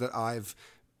periods that I've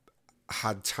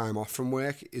had time off from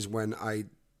work is when I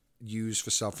use for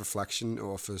self-reflection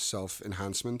or for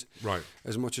self-enhancement, right,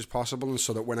 as much as possible, and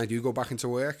so that when I do go back into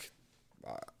work,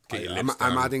 I'm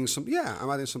adding something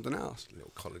else. A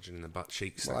little collagen in the butt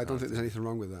cheeks. Well, I don't think there's anything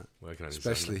wrong with that,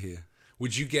 especially here.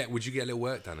 Would you get a little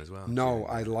work done as well? No,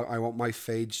 I want my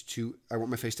face to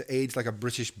age like a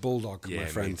British bulldog. Yeah, my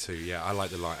friend. Me too. Yeah, I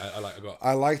like the line.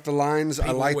 I like the lines.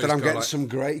 I like that I'm getting some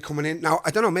great coming in. Now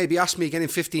I don't know. Maybe ask me again in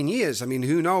 15 years. I mean,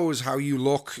 who knows how you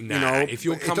look? If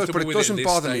you're comfortable with it, doesn't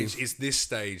bother me. It's this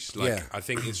stage. I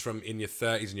think it's from in your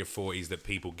 30s and your 40s that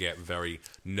people get very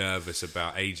nervous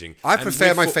about aging. I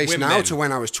prefer my face now to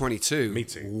when I was 22. Me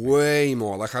too. Way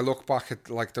more. Like I look back at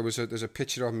there's a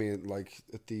picture of me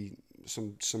at the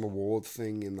some award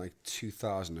thing in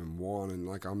 2001,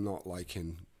 and I'm not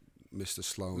liking Mr.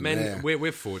 Sloane. Men,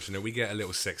 we're fortunate. We get a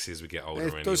little sexy as we get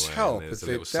older. It does help. It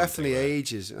definitely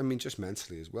ages. I mean, just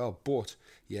mentally as well. But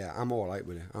yeah, I'm all right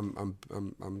with it. I'm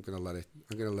gonna let it.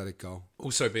 I'm gonna let it go.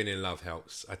 Also, being in love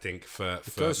helps, I think, for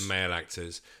male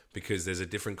actors, because there's a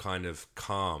different kind of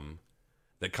calm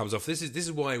that comes off. This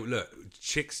is why, look,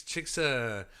 chicks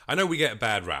are... I know we get a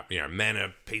bad rap. Men are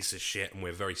a piece of shit, and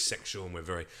we're very sexual,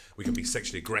 and we can be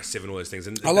sexually aggressive and all those things.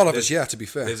 And a lot of us, to be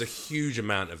fair. There's a huge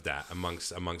amount of that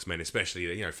amongst men,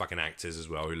 especially, fucking actors as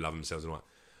well, who love themselves and what.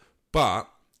 But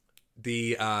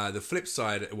the flip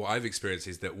side, what I've experienced,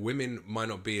 is that women might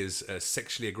not be as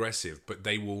sexually aggressive, but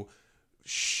they will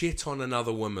shit on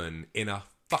another woman in a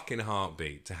fucking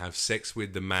heartbeat to have sex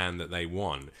with the man that they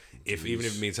want, even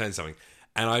if it means saying something.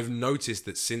 And I've noticed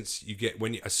that as soon as you get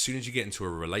into a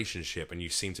relationship and you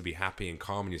seem to be happy and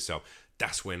calm in yourself,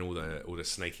 that's when all the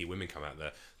snaky women come out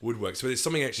the woodwork. So there's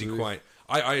something actually quite...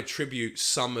 I attribute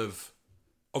some of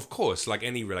course, like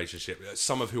any relationship,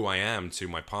 some of who I am to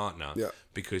my partner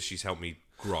because she's helped me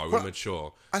grow and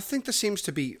mature. I think there seems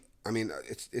to be... I mean,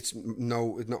 it's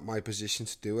not my position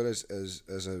to do it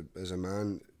as a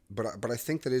man, but I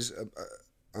think there is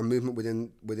a movement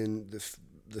within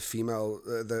the female,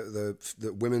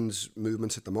 the women's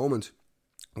movements at the moment,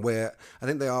 where I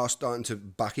think they are starting to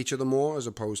back each other more as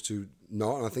opposed to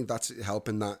not, and I think that's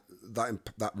helping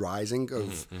that rising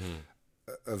of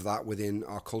that within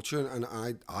our culture. And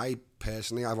I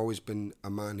personally, I've always been a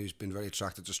man who's been very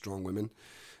attracted to strong women,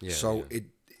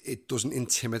 it doesn't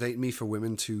intimidate me for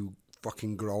women to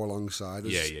fucking grow alongside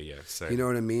us. Yeah. So, you know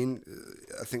what I mean?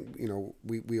 I think,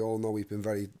 we all know we've been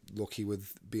very lucky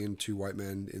with being two white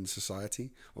men in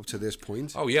society up to this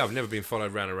point. Oh, yeah, I've never been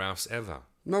followed around a house ever.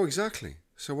 No, exactly.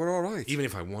 So we're all right. Even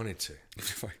if I wanted to.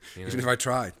 Even if I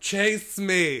tried. Chase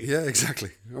me. Yeah, exactly.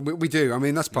 We do. I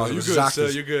mean, that's part of it. You're good, sir.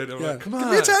 You're good. I'm like, come on.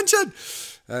 Give me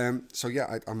attention. So,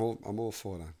 yeah, I'm all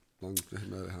for that. Long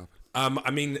let it happen. I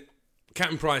mean...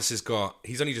 Captain Price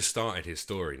he's only just started his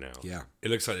story now. Yeah.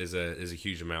 It looks like there's a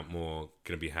huge amount more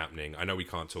going to be happening. I know we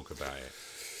can't talk about it,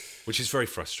 which is very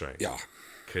frustrating. Yeah.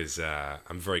 Because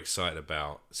I'm very excited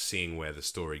about seeing where the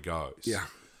story goes. Yeah.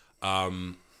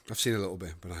 I've seen a little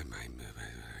bit, but I can't.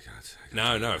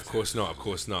 No, of course not. Of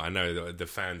course not. I know the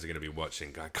fans are going to be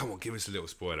watching. Going, come on, give us a little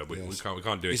spoiler. We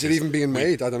can't do it. Is it even being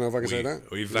made? I don't know if I can say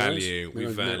that. We value.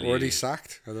 Already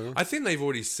sacked. I don't know. I think they've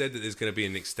already said that there's going to be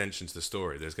an extension to the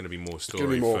story. There's going to be more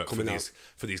story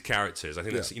for these characters. I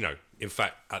think that's in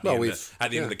fact at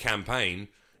the end of the campaign,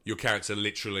 your character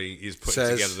literally is putting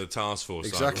together the task force.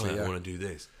 Exactly. I want to do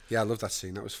this. Yeah, I love that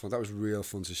scene. That was fun. That was real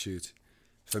fun to shoot.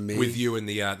 For me, with you and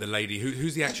the lady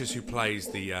who's the actress who plays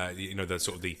the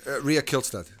sort of the Rhea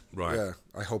Kilstead, right? Yeah,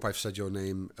 I hope I've said your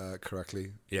name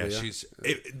correctly. Yeah, Rhea.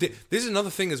 This is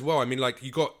another thing as well. I mean, like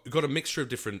you got a mixture of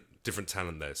different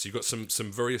talent there. So you've got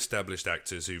some very established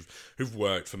actors who've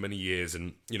worked for many years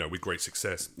and with great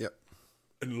success. Yep.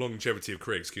 And longevity of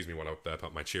career. Excuse me while I burp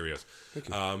up my Cheerios.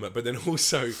 But then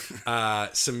also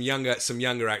some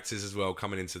younger actors as well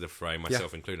coming into the fray,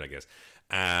 myself included, I guess,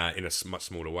 in a much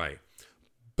smaller way.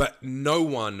 But no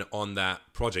one on that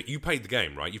project. You played the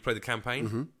game, right? You played the campaign.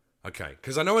 Mm-hmm. Okay,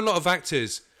 because I know a lot of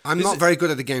actors. I'm not very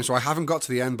good at the game, so I haven't got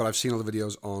to the end, but I've seen all the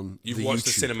videos on You've watched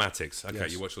YouTube. the cinematics.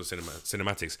 Okay, you watched all the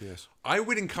cinematics. Yes. I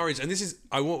would encourage, and this is,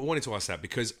 I wanted to ask that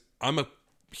because I'm a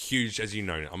huge, as you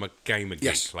know, I'm a gamer geek.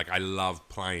 Yes. Like, I love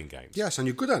playing games. Yes, and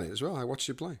you're good at it as well. I watched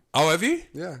you play. Oh, have you?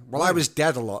 Yeah. Well, I was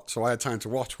dead a lot, so I had time to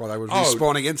watch while I was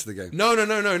respawning into the game. No.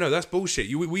 That's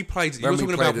bullshit. We played. You were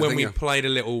talking about when we played a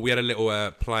little. We had a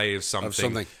little play of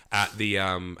something at the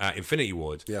at Infinity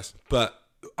Ward. Yes. But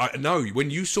no, when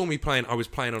you saw me playing, I was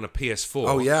playing on a PS4.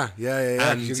 Oh yeah.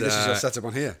 And this is your setup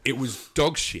on here. It was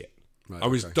dog shit. Right, I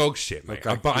was dog shit, mate.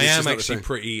 Okay. But I am actually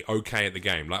pretty okay at the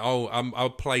game. Like, I'm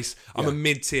a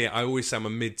mid-tier. I always say I'm a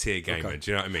mid-tier gamer. Okay.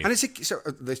 Do you know what I mean? And is it so?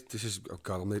 This is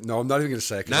I'm not even going to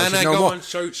say it. No, go on.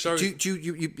 Show.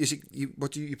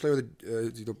 What do you play with?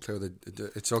 You don't play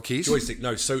with it's all keys. Joystick.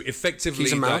 No. So effectively,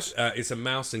 keys and mouse? it's a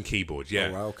mouse and keyboard. Yeah.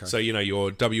 Oh, wow, okay. So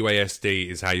your WASD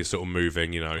is how you're sort of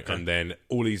moving. And then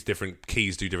all these different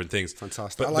keys do different things.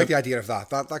 Fantastic. But I like the idea of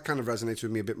that. That kind of resonates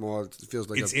with me a bit more. It feels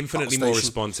like it's infinitely more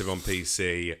responsive on PC.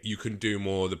 You can do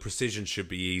more. The precision should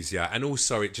be easier, and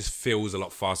also it just feels a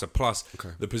lot faster. Plus,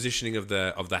 the positioning of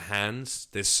the hands.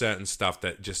 There's certain stuff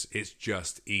that it's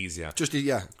just easier.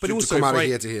 But also, come out of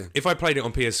here to here. If I played it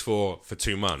on PS4 for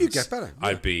 2 months, you'd get better. Yeah.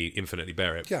 I'd be infinitely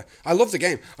better. Yeah, I love the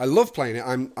game. I love playing it.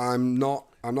 I'm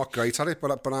not great at it,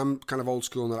 but I'm kind of old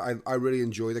school in that I really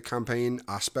enjoy the campaign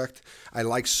aspect. I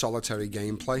like solitary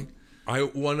gameplay. I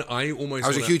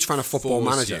was a huge fan of Football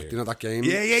Manager. Do you know that game?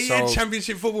 Yeah.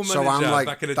 Championship Football Manager. So I'm like,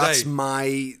 back in the that's day.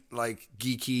 my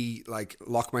geeky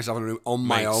lock myself in a room on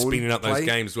my own. Spinning up those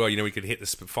games as well. We could hit the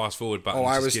fast forward button. Oh,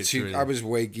 I was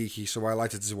way geeky, so I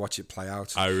liked to watch it play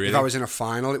out. Oh, really? If I was in a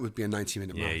final, it would be a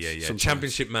 90-minute match. Yeah. Sometimes.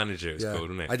 Championship Manager, it's called,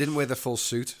 isn't it? I didn't wear the full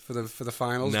suit for the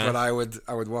finals, but I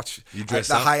would watch. You dress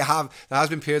up? There has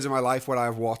been periods in my life where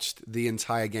I've watched the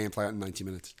entire game play out in 90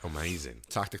 minutes. Amazing.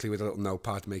 Tactically with a little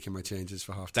notepad, making my changes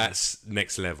for half time. That's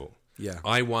next level. Yeah.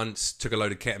 I once took a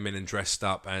load of ketamine and dressed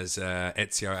up as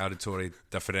Ezio Auditore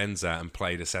da Firenze and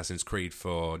played Assassin's Creed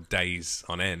for days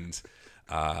on end.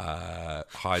 High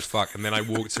as fuck. And then I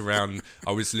walked around.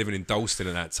 I was living in Dalston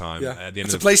at that time. Yeah. At the end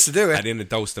it's a place to do it. At the end of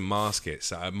Dalston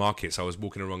markets, I was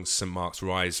walking along St Mark's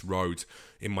Rise Road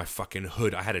in my fucking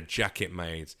hood. I had a jacket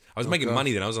made. I was making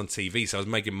money then. I was on TV, so I was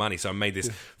making money. So I made this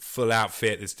full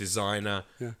outfit, this designer,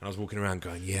 and I was walking around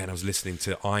going, and I was listening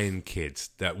to Iron Kid.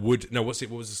 What was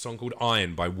the song called?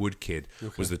 Iron by Woodkid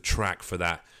was the track for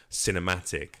that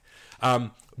cinematic.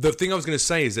 The thing I was going to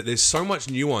say is that there's so much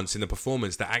nuance in the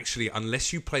performance that actually,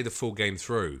 unless you play the full game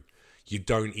through, you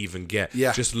don't even get.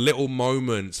 Just little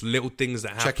moments, little things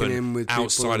that happen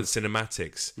outside of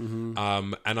cinematics.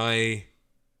 Mm-hmm. And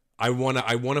I want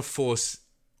to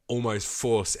almost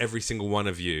force every single one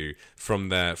of you from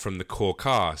the core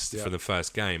cast for the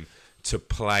first game to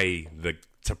play the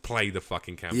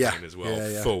fucking campaign as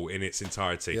well, full in its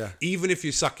entirety. Even if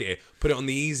you suck at it, put it on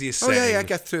the easiest setting.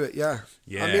 Get through it. Yeah.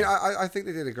 I mean, I think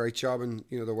they did a great job, and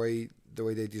the way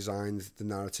they designed the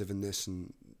narrative in this,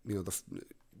 and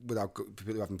without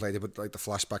people who haven't played it, but like the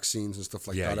flashback scenes and stuff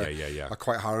like that. Are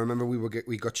quite hard. I remember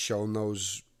we got shown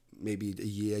those maybe a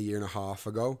year and a half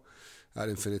ago at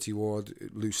Infinity Ward.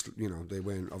 Loose, they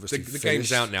weren't obviously the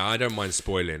game's out now. I don't mind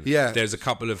spoiling. Yeah, there's a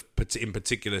couple of in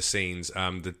particular scenes.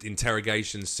 The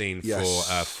interrogation scene for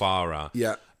Farah.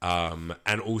 Yeah.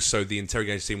 And also the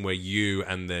interrogation scene where you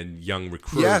and the young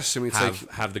recruit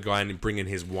have the guy bringing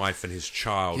his wife and his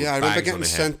child. Yeah, I remember getting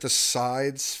sent the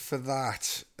sides for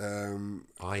that.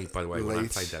 By the way, when I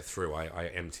played that through,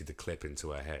 I emptied the clip into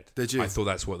her head. Did you? I thought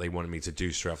that's what they wanted me to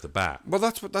do straight off the bat. Well,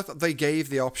 that's what they gave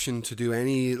the option to do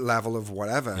any level of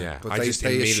whatever. Yeah, but they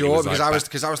assured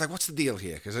because I was like, what's the deal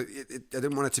here? Because I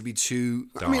didn't want it to be too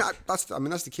dark. I mean,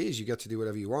 that's the key is you get to do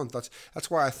whatever you want. That's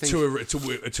why I think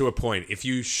to a point. If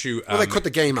you shoot, they cut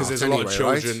the game out because there's a lot of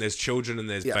children. Right? There's children and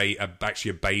there's actually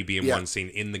a baby in one scene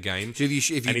in the game. So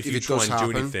if you try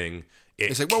and do anything.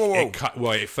 It's like,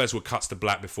 whoa. It first of all cuts to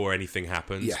black before anything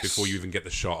happens, before you even get the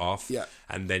shot off. Yeah.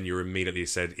 And then you're immediately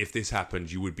said, if this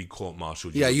happened, you would be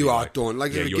court-martialed. You are done.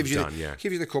 Like, it gives you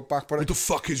the cut back. But what the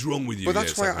fuck is wrong with you? But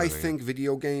that's why I think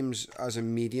video games as a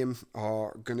medium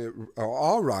are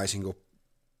rising up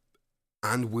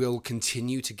and will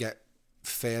continue to get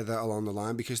further along the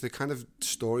line, because the kind of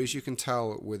stories you can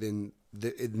tell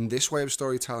in this way of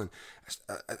storytelling,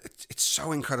 it's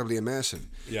so incredibly immersive.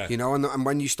 And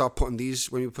when you start when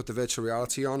we put the virtual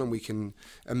reality on, and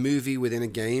a movie within a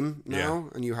game now,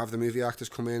 and you have the movie actors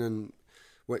come in, and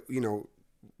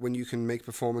when you can make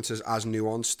performances as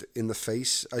nuanced in the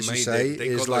face as you say,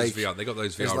 they got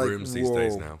those VR rooms these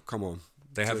days now. Come on.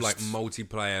 They have like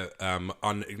multiplayer.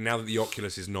 Now that the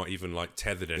Oculus is not even like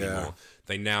tethered anymore,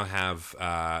 they now have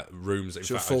rooms. In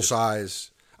fact, full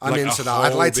size. I'm like into that.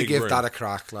 I'd like to give that a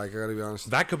crack. Like, I gotta be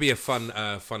honest. That could be a fun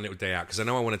little day out, because I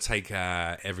know I want to take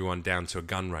everyone down to a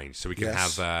gun range so we can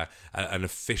have an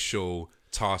official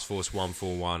Task Force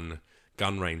 141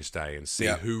 gun range day and see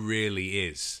who really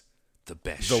is the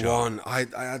best shot. One. I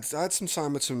had some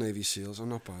time with some Navy SEALs. I'm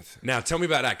not bad. Now, tell me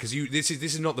about that, because this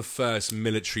is not the first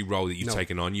military role that you've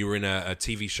taken on. You were in a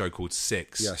TV show called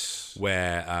Six,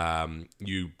 where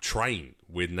you train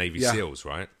with Navy SEALs,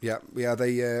 right? Yeah.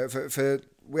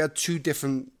 We had 2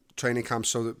 different training camps.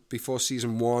 So that before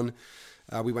season 1,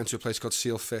 we went to a place called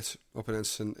SEAL Fit up in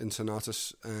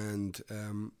Encinitas, and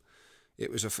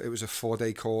it was a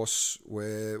 4-day course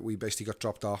where we basically got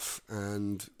dropped off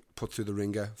and put through the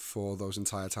ringer for those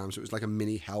entire times. So it was like a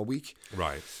mini hell week.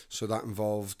 Right. So that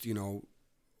involved,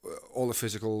 all the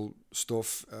physical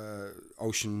stuff,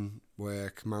 ocean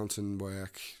work, mountain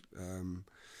work.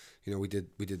 We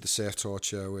did the surf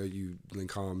torture where you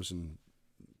link arms and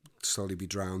slowly be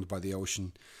drowned by the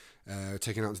ocean.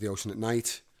 Taken out into the ocean at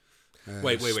night.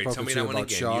 Wait. Tell me that one again.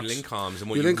 Sharks. You link arms and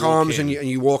you link arms and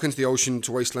you walk into the ocean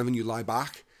to waist level and you lie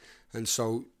back. And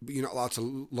so you're not allowed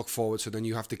to look forward. So then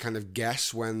you have to kind of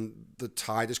guess when the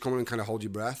tide is coming and kind of hold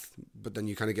your breath. But then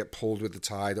you kind of get pulled with the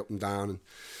tide up and down.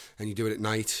 And you do it at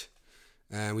night.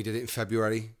 And we did it in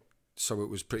February. So it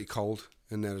was pretty cold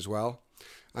in there as well.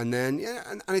 And then,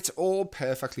 and it's all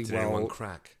perfectly Did anyone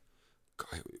crack?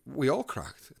 We all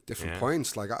cracked at different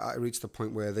points. Like I reached the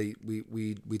point where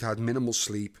we'd had minimal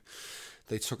sleep.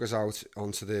 They took us out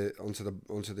onto the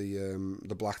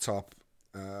blacktop,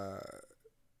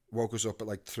 woke us up at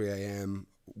like 3 a.m.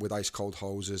 with ice cold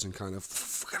hoses and kind of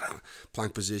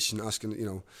plank position,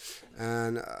 asking,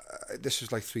 and this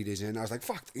was like 3 days in. I was like,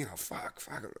 fuck,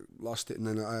 lost it. And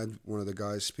then I had one of the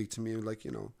guys speak to me like,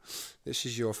 this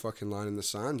is your fucking line in the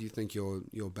sand. You think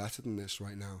you're better than this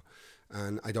right now.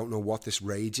 And I don't know what this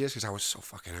rage is, because I was so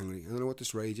fucking angry. I don't know what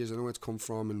this rage is. I don't know where it's come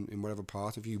from in whatever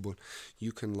part of you, but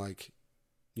you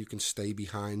can stay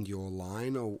behind your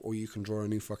line, or you can draw a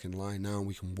new fucking line now, and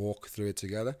we can walk through it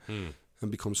together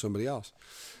and become somebody else.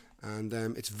 And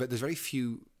there's very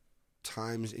few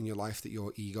times in your life that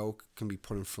your ego can be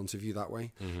put in front of you that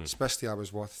way. Mm-hmm. Especially I was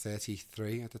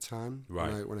 33 at the time,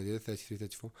 right? When I did it, 33,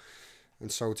 34.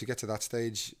 And so to get to that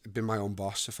stage, been my own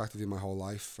boss effectively my whole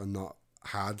life, and not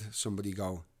had somebody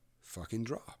go, fucking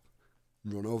drop,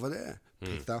 run over there,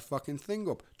 pick that fucking thing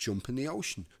up, jump in the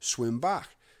ocean, swim back.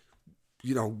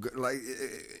 Like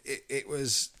it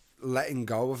was letting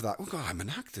go of that. Oh God, I'm an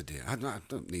actor, dear. I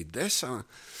don't need this. And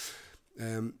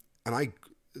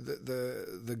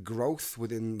the growth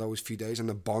within those few days and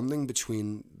the bonding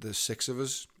between the 6 of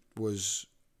us was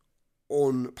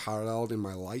unparalleled in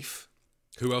my life.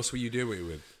 Who else were you doing it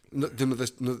with?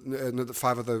 The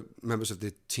 5 other members of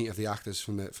the team, of the actors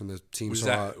from the team. Was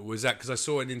that because I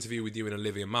saw an interview with you and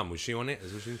Olivia Munn? Was she on it?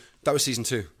 That was season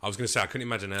 2. I was going to say I couldn't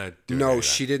imagine her doing No,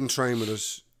 she didn't train with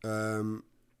us. No,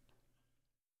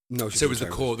 so it was the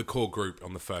core group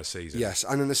on the first season. Yes,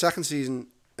 and in the second season.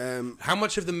 How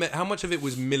much of it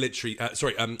was military?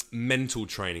 Mental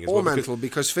training as well. All mental,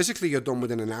 because physically you're done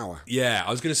within an hour. Yeah,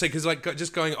 I was going to say, because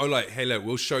just going, hey, look,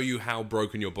 we'll show you how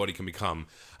broken your body can become.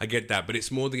 I get that, but it's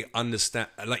more the understand.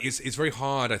 Like it's very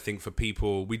hard, I think, for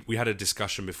people. We had a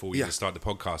discussion before we even started the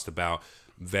podcast about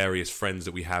various friends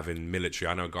that we have in military.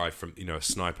 I know a guy from a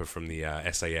sniper from the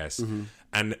SAS,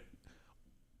 and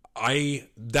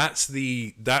that's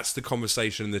the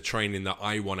conversation and the training that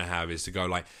I want to have, is to go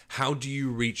like, how do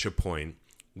you reach a point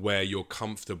where you're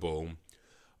comfortable,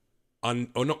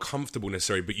 or not comfortable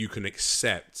necessarily, but you can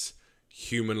accept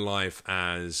human life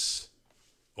as,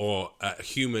 or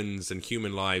humans and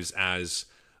human lives as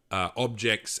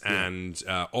objects and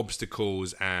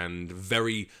obstacles and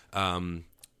very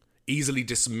easily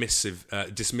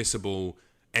dismissible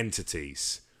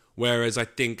entities. Whereas I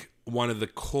think one of the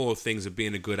core things of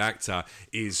being a good actor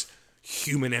is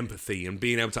human empathy and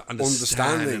being able to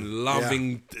understand and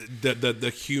loving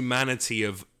the humanity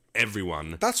of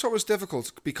everyone. That's what was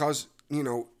difficult, because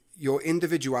your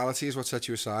individuality is what sets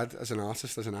you aside as an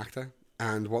artist, as an actor,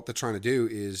 and what they're trying to do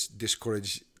is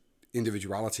discourage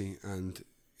individuality and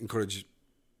encourage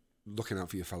looking out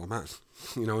for your fellow man.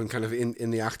 And kind of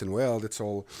in the acting world, it's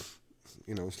all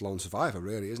it's lone survivor,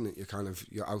 really, isn't it?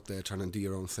 You're out there trying to do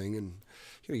your own thing, and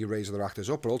you raise other actors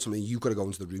up, but ultimately you've got to go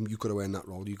into the room, you've got to earn that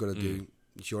role, you've got to do,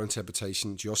 it's your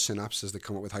interpretation, it's your synapses that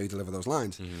come up with how you deliver those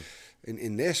lines.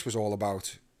 In this was all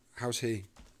about, how's he?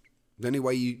 The only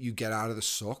way you get out of the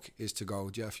suck is to go,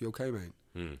 Jeff, you okay, mate?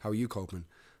 How are you coping?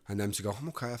 and them to go,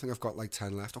 okay, I think I've got like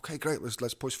 10 left. Okay, great,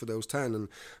 let's push for those 10.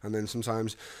 And then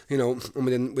sometimes, you know,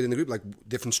 within the group, like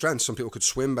different strengths. Some people could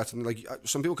swim better than, like,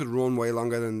 some people could run way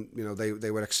longer than, you know,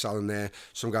 they were excelling there.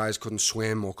 Some guys couldn't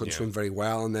swim or couldn't swim very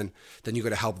well, and then you got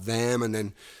to help them. And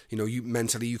then, you know, you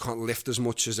mentally you can't lift as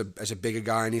much as a bigger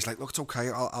guy, and he's like, look, it's okay,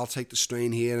 I'll take the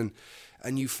strain here.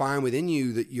 And you find within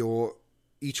you that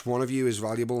each one of you is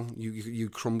valuable. You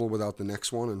crumble without the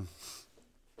next one, and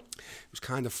it was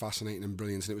kind of fascinating and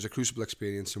brilliant, and it was a crucible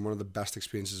experience and one of the best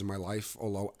experiences of my life,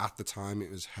 although at the time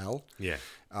it was hell. Yeah,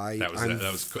 that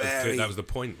was the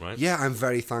point, right? Yeah, I'm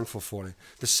very thankful for it.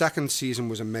 The second season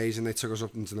was amazing. They took us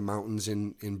up into the mountains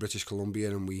in British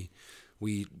Columbia, and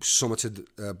we summited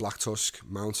Black Tusk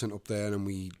Mountain up there, and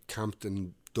we camped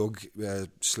and dug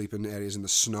sleeping areas in the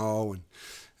snow, and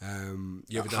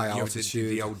you ever did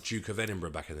the old Duke of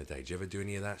Edinburgh back in the day? Did you ever do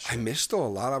any of that shit? I missed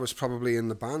all that. I was probably in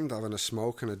the band having a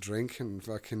smoke and a drink, and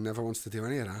fucking never wants to do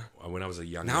any of that. When I was a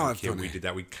young kid, we did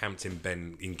that. We camped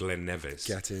in Glen Nevis.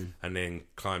 Get in. And then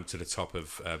climbed to the top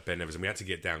of Ben Nevis. And we had to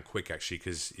get down quick, actually,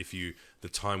 because the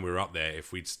time we were up there,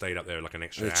 if we'd stayed up there like an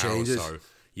extra hour or so,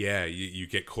 yeah, you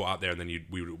get caught up there, and then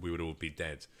we would all be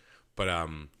dead. But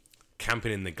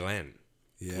camping in the Glen,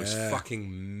 was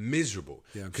fucking miserable,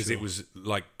 because it was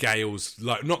like gales,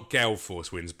 like not gale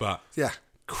force winds, but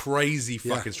crazy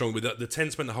fucking strong. With the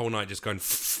tent spent the whole night just going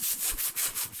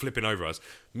flipping over us.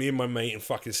 Me and my mate and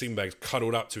fucking sleeping bags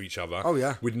cuddled up to each other. Oh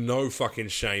yeah, with no fucking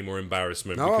shame or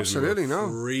embarrassment. No, because absolutely we were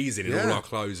freezing in all our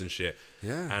clothes and shit.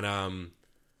 Yeah, and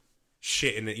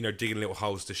shitting, you know, digging little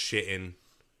holes to shit in.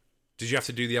 Did you have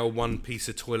to do the old one piece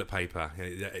of toilet paper?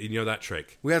 You know that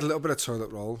trick? We had a little bit of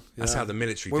toilet roll. Yeah. That's how the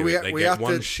military do it. They get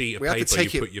one sheet of paper, you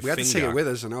put your finger... We had to take it with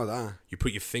us, I know that. You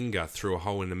put your finger through a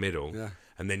hole in the middle,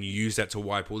 and then you use that to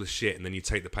wipe all the shit, and then you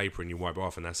take the paper and you wipe it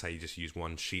off, and that's how you just use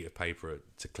one sheet of paper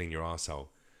to clean your arsehole.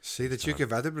 See, the Duke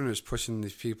of Edinburgh is pushing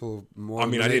these people more. I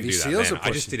mean, I didn't do that then. I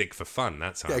just did it for fun.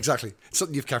 That's how. Yeah, exactly. It's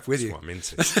something you've kept with you. That's what I'm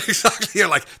into. Exactly. You're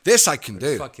like, this I can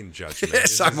do. Fucking judge me.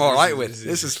 This I'm all right with.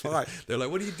 This is fine. They're like,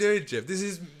 what are you doing, Jeff? This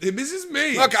is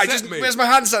me. Look, where's my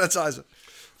hand sanitizer?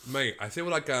 Mate, I feel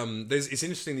like it's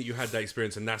interesting that you had that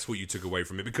experience, and that's what you took away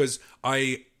from it, because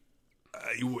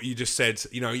you just said,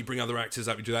 you know, you bring other actors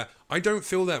up, you do that. I don't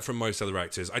feel that from most other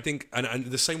actors. I think, and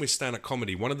the same with stand-up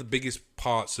comedy. One of the biggest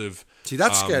parts of... See,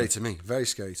 that's scary to me. Very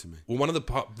scary to me. Well, one of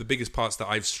the biggest parts that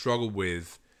I've struggled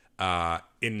with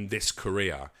in this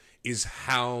career is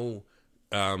how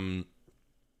I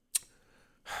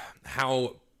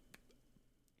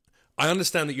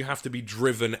understand that you have to be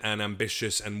driven and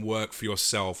ambitious and work for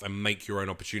yourself and make your own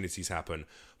opportunities happen.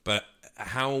 But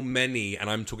how many, and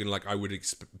I'm talking like I would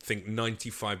think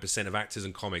 95% of actors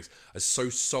and comics are so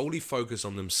solely focused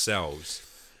on themselves,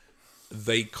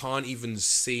 they can't even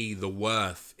see the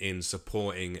worth in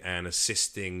supporting and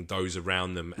assisting those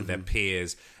around them and their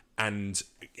peers and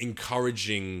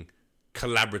encouraging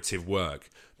collaborative work,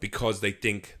 because they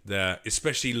think that,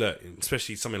 especially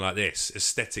something like this,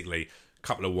 aesthetically, a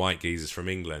couple of white geezers from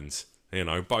England, you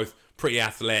know, both pretty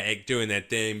athletic, doing their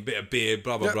thing, bit of beard,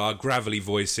 blah, blah, blah, gravelly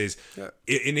voices. Yeah.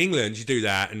 In England, you do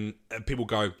that and people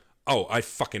go, oh, I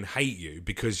fucking hate you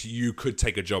because you could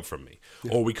take a job from me,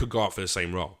 or we could go out for the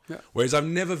same role. Yeah. Whereas I've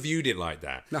never viewed it like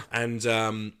that. No.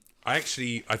 And I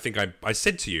think I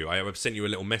said to you, I sent you a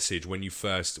little message when I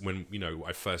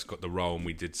first got the role and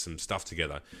we did some stuff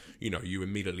together. You know, you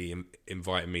immediately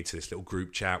invited me to this little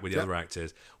group chat with the other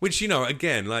actors, which, you know,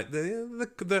 again, like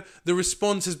the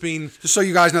response has been... Just so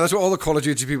you guys know, that's what all the Call of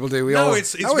Duty people do.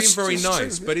 It's been very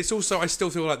nice, but it's also, I still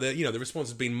feel like the response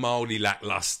has been mildly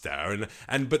lackluster,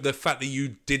 but the fact that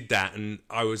you did that, and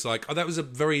I was like, oh, that was a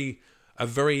very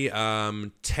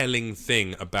telling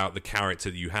thing about the character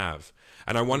that you have.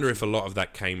 And I wonder if a lot of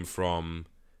that came from,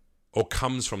 or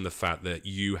comes from, the fact that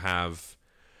you have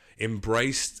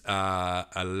embraced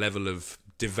a level of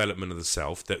development of the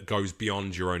self that goes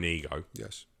beyond your own ego.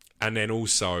 Yes. And then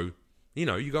also, you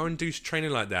know, you go and do training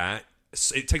like that.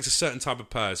 It takes a certain type of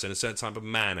person, a certain type of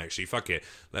man, actually. Fuck it.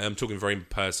 I'm talking very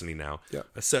personally now. Yeah.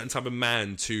 A certain type of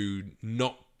man to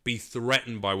not be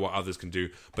threatened by what others can do,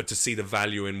 but to see the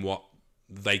value in what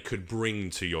they could bring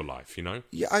to your life, you know?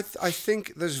 Yeah, I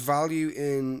think there's value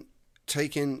in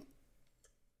taking,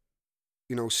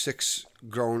 you know, 6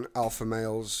 grown alpha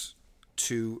males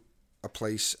to a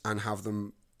place and have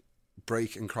them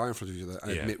break and cry in front of each other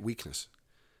and admit weakness.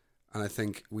 And I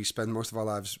think we spend most of our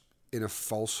lives in a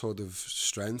falsehood of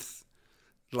strength.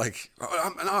 Like,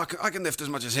 I can lift as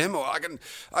much as him, or I can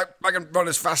run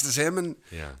as fast as him, and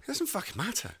it doesn't fucking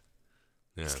matter.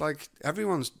 Yeah. It's like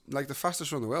everyone's, like, the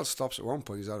fastest runner in the world stops at one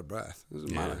point, he's out of breath. It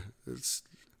doesn't matter. It's,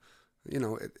 you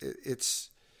know,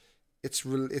 it's it's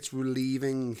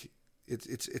relieving.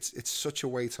 It's such a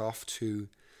weight off to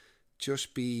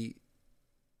just be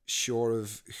sure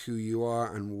of who you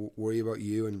are and worry about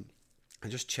you and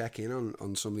just check in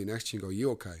on somebody next to you and go,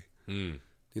 you okay? You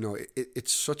know,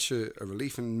 it's such a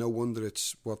relief, and no wonder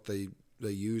it's what they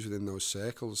use within those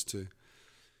circles to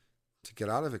get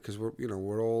out of it, because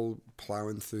we're all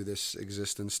ploughing through this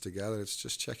existence together. It's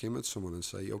just check in with someone and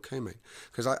say, you okay, mate?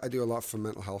 Because I do a lot for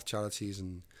mental health charities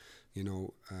and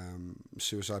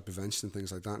suicide prevention and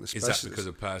things like that. And is that because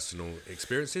of personal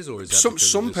experiences, or is that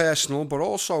some personal, but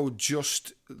also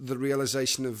just the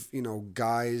realization of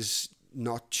guys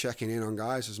not checking in on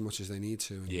guys as much as they need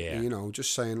to? And,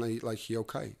 just saying like you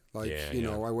okay?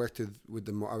 I worked with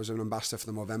them. I was an ambassador for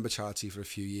the Movember charity for a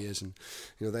few years, and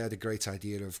they had a great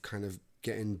idea of kind of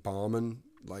getting barmen,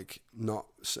 like not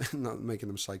making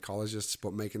them psychologists,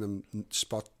 but making them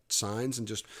spot signs and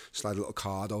just slide a little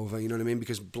card over, you know what I mean?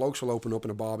 Because blokes will open up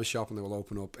in a barber shop and they will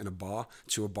open up in a bar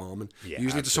to a barman,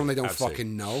 usually to someone they don't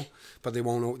fucking know, but they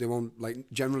won't like,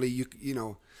 generally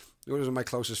those are my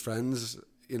closest friends,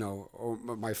 or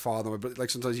my father, but like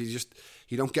sometimes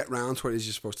you don't get round to what it is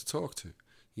you're supposed to talk to.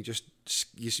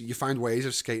 You find ways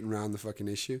of skating around the fucking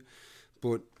issue.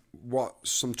 But what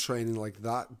some training like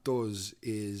that does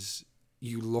is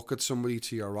you look at somebody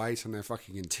to your right and they're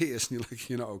fucking in tears and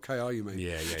you're like, okay, are you, mate?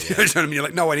 Yeah. You know what I mean? You're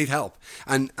like, no, I need help.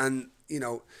 And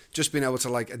just being able to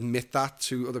like admit that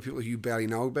to other people who you barely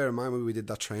know. Bear in mind when we did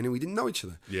that training, we didn't know each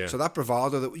other. Yeah. So that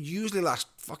bravado that usually lasts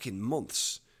fucking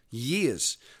months,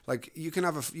 years. Like you could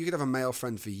have a male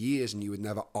friend for years and you would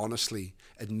never honestly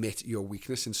admit your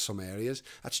weakness in some areas.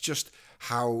 That's just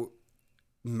how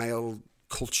male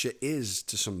culture is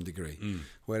to some degree.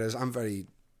 Whereas I'm very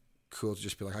cool to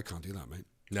just be like, I can't do that, mate.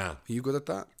 Nah. Are you good at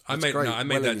that? I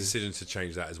made that decision to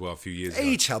change that as well a few years ago.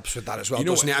 Age helps with that as well,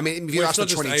 doesn't it? I mean, if you ask a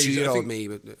 22-year-old me...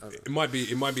 It might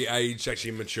be age,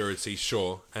 actually maturity,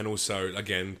 sure. And also,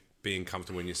 again, being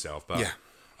comfortable in yourself. But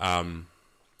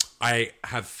I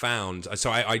have found... So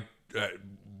I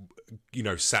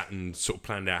sat and sort of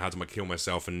planned out how to kill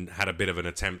myself and had a bit of an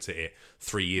attempt at it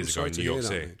 3 years ago in New York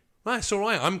City. No, it's all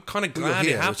right. I'm kind of glad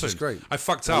it happened. Which is great. I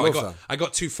fucked up. I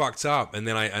got too fucked up, and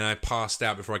then I passed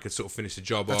out before I could sort of finish the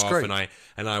job off. Great.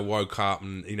 And I woke up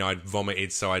and I'd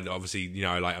vomited, so I'd obviously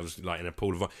I was like in a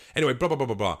pool of vomit. Anyway, blah blah blah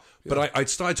blah blah. Yeah. But I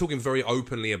started talking very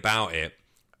openly about it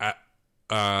at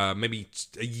maybe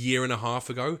a year and a half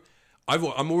ago.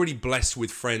 I'm already blessed with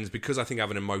friends because I think I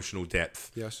have an emotional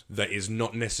depth that is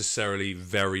not necessarily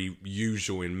very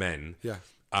usual in men. Yeah.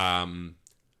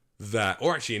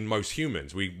 Or actually in most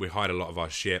humans, we hide a lot of our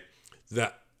shit,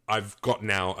 that I've got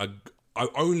now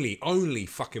only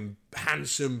fucking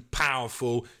handsome,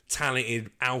 powerful,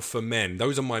 talented alpha men.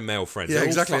 Those are my male friends. Yeah, they're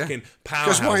exactly. all fucking powerhouses.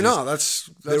 Because why not?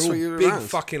 They're all what you're big around.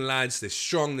 fucking lads. They're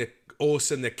strong. They're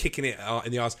awesome. They're kicking it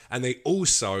in the arse. And they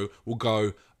also will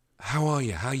go, how are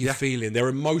you? How are you feeling? They're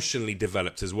emotionally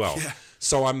developed as well. Yeah.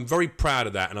 So I'm very proud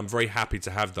of that, and I'm very happy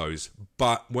to have those.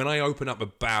 But when I open up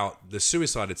about the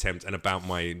suicide attempt and about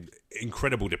my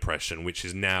incredible depression, which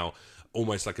is now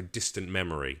almost like a distant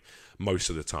memory most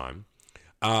of the time,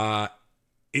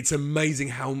 it's amazing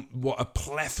what a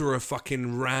plethora of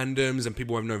fucking randoms and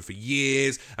people I've known for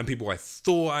years and people I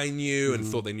thought I knew and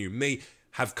thought they knew me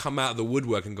have come out of the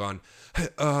woodwork and gone, hey,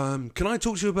 can I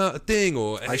talk to you about a thing?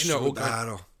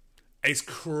 It's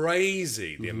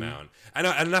crazy the amount,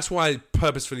 and that's why I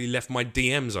purposefully left my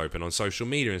DMs open on social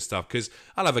media and stuff, because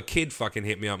I'll have a kid fucking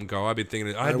hit me up and go, I've been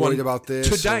thinking, I had one about this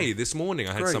this morning.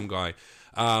 I had some guy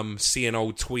see an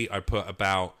old tweet I put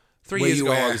about 3 years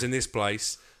ago. I was in this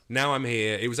place. Now I'm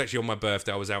here. It was actually on my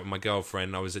birthday. I was out with my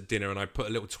girlfriend. I was at dinner and I put a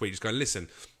little tweet just going, listen,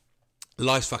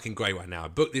 life's fucking great right now. I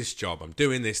booked this job. I'm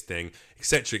doing this thing,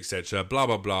 etc., blah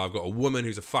blah blah. I've got a woman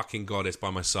who's a fucking goddess by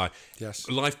my side. Yes,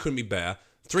 life couldn't be better.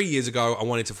 3 years ago, I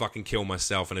wanted to fucking kill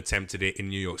myself and attempted it in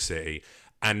New York City.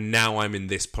 And now I'm in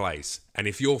this place. And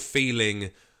if you're feeling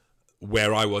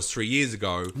where I was 3 years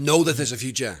ago, know that there's a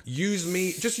future. Use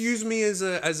me as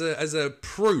a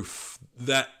proof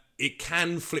that it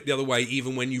can flip the other way,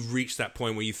 even when you've reached that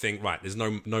point where you think, right, there's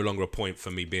no longer a point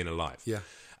for me being alive. Yeah.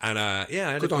 And I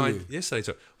had Good a on guy you. yesterday.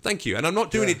 So thank you. And I'm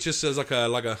not doing it just as like a.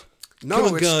 No,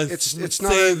 come on, it's guys,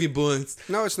 not. Save you, boys.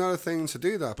 No, it's not a thing to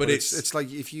do that. But it's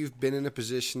like if you've been in a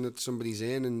position that somebody's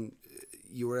in and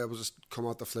you were able to come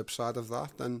out the flip side of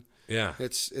that, then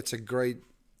it's a great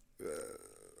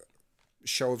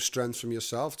show of strength from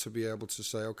yourself to be able to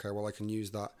say, okay, well, I can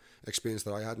use that experience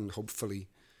that I had and hopefully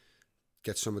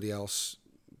get somebody else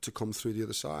to come through the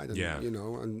other side. And,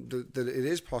 and that it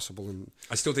is possible. And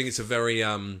I still think it's a very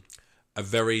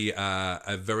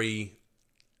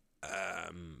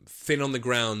thin on the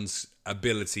ground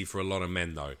ability for a lot of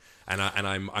men, though, and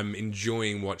I'm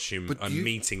enjoying watching. I'm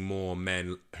meeting more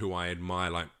men who I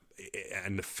admire,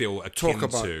 and feel akin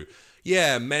to.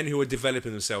 Yeah, men who are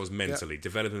developing themselves mentally,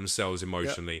 developing themselves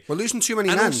emotionally. Yeah. We're losing too many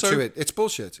men to it. It's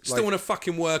bullshit. Still want to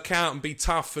fucking work out and be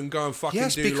tough and go and fucking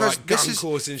do like gun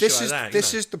courses and shit like that.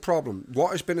 This is the problem.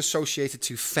 What has been associated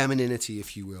to femininity,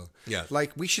 if you will. Yeah.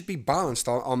 Like, we should be balanced.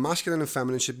 Our masculine and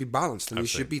feminine should be balanced, and we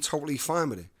should be totally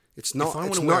fine with it. It's not. If I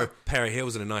want to wear a pair of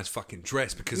heels and a nice fucking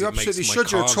dress because you it makes absolutely my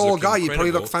should. You're a tall guy. You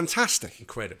probably look fantastic.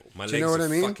 Incredible. My legs Do you know what I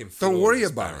mean? fucking Don't worry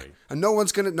flawless, about Barry. it. And no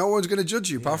one's gonna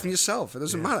judge you apart from yourself. It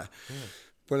doesn't matter. Yeah.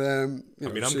 But I'm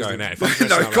going out. If I'm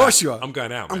no, of course you are. I'm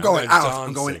going out. Man. I'm going out. Dancing.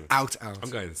 I'm going out. I'm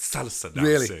going salsa dancing.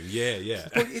 Really? Yeah.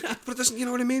 But it doesn't. You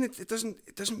know what I mean? It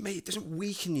doesn't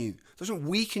weaken you. It doesn't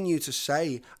weaken you to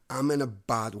say I'm in a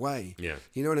bad way. Yeah.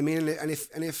 You know what I mean? And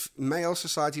if male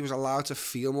society was allowed to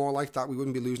feel more like that, we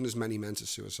wouldn't be losing as many men to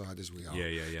suicide as we are.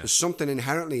 Yeah. There's something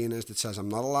inherently in us that says I'm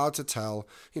not allowed to tell.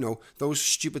 You know, those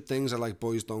stupid things are like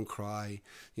boys don't cry.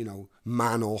 You know,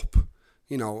 man up.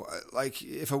 You know, like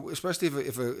especially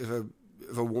if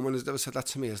a woman has ever said that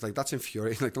to me, it's like, that's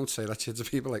infuriating. Like, don't say that shit to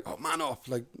people. Like, oh, man up.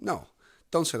 Like, no,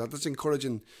 don't say that. That's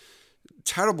encouraging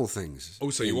terrible things.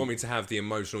 Also, you want me to have the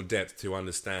emotional depth to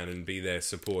understand and be there,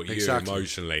 support you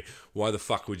emotionally. Why the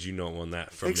fuck would you not want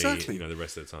that from me? You know, the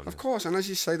rest of the time. Of course, and as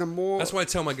you say, the more. That's why I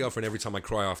tell my girlfriend every time I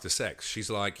cry after sex. She's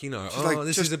like,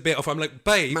 this is a bit off. I'm like,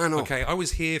 babe, okay, I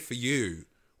was here for you.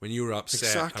 When you were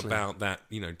upset about that, death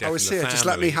in the family. Just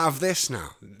let me have this now.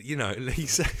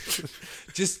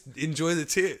 Just enjoy the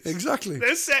tears. Exactly.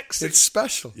 They're sexy. It's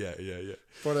special. Yeah.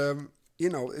 But,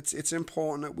 it's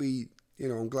important that we,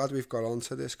 I'm glad we've got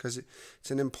onto this because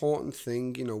it's an important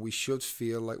thing. We should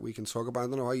feel like we can talk about it. I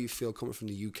don't know how you feel coming from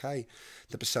the UK,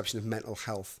 the perception of mental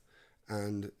health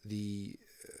and the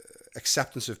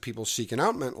acceptance of people seeking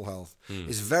out mental health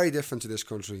is very different to this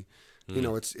country.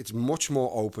 It's much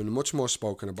more open, much more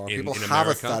spoken about. People have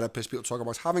a therapist. People talk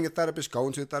about having a therapist,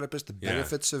 going to a therapist, the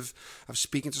benefits of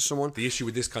speaking to someone. The issue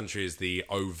with this country is the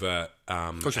over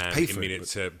and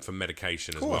for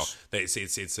medication as well.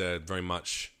 It's a very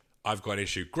much, I've got an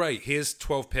issue. Great, here's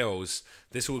 12 pills.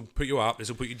 This will put you up. This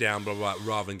will put you down. Blah blah.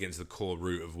 Rather than getting to the core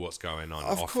root of what's going on.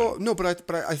 Of course, no. But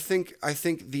I think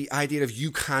the idea of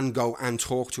you can go and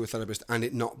talk to a therapist and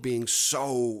it not being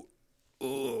so.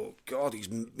 Oh God,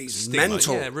 he's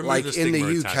mental. Like in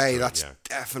the UK, that's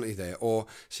definitely there. Or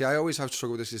see, I always have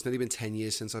struggled with this. It's nearly been 10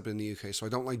 years since I've been in the UK, so I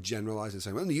don't like generalising and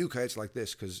saying, well, in the UK it's like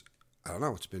this because I don't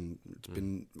know. It's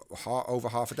been over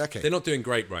half a decade. They're not doing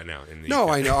great right now in the UK. No,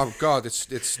 I know. Oh God, it's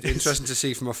interesting to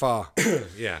see from afar.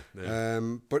 Yeah.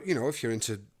 But if you're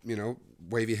into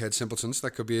wavy head simpletons,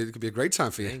 that could be a great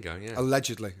time for you. There you go. Yeah.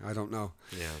 Allegedly, I don't know.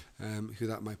 Yeah. Who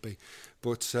that might be,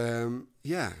 but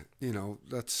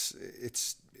that's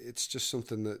it's just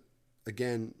something that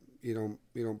again you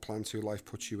don't plan to. Life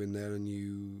puts you in there and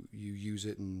you use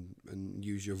it and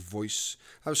use your voice.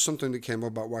 That was something that came up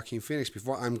about Joaquin Phoenix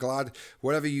before. I'm glad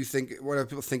whatever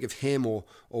people think of him or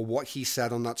what he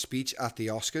said on that speech at the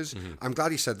Oscars. Mm-hmm. I'm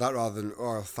glad he said that rather than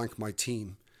I'll thank my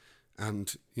team.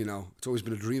 And, it's always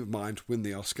been a dream of mine to win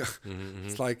the Oscar. Mm-hmm.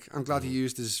 It's like, I'm glad he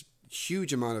used his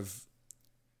huge amount of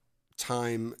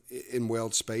time in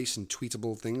world space and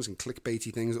tweetable things and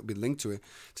clickbaity things that will be linked to it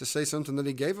to say something that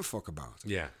he gave a fuck about.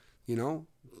 Yeah.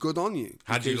 Good on you.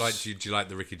 How do you like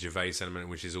the Ricky Gervais element,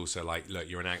 which is also like, look,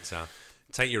 you're an actor,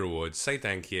 take your awards, say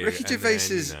thank you. Ricky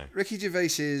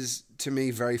Gervais is, to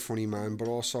me, very funny man, but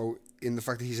also in the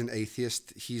fact that he's an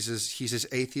atheist, he's as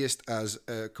atheist as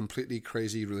a completely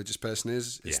crazy religious person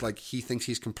is. It's like he thinks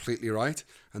he's completely right,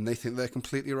 and they think they're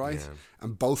completely right,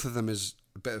 and both of them is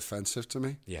a bit offensive to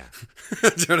me. Yeah, do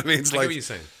you know what I mean? It's I like, get what you're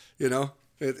saying.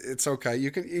 It's okay.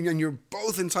 You can, and you're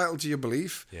both entitled to your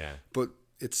belief. Yeah, but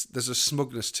there's a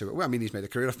smugness to it. Well, I mean, he's made a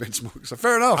career of being smug, so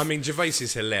fair enough. I mean, Gervais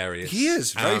is hilarious. He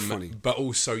is very funny, but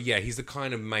also, he's the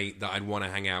kind of mate that I'd want to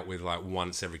hang out with like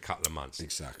once every couple of months.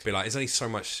 Exactly. Be like, there's only so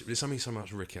much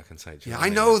Ricky I can say. I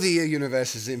know the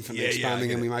universe is infinitely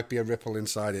expanding, and we might be a ripple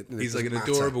inside it. He's like an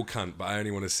adorable cunt, but I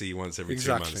only want to see you once every 2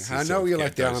 months. I know you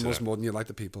like the animals more than you like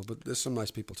the people, but there's some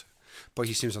nice people too. But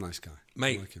he seems a nice guy,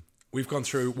 mate. I like him. We've gone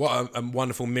through what a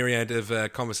wonderful myriad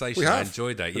of conversation. I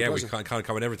enjoyed that. Yeah, we've kind of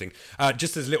covered everything.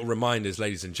 Just as little reminders,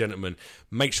 ladies and gentlemen,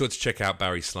 make sure to check out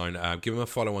Barry Sloane. Give him a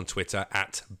follow on Twitter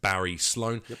at Barry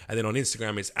Sloane. Yep. And then on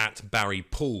Instagram, it's at Barry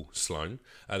Paul Sloane.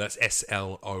 That's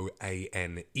SLOANE on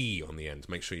the end.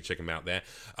 Make sure you check him out there.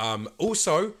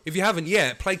 Also, if you haven't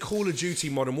yet, play Call of Duty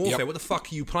Modern Warfare. Yep. What the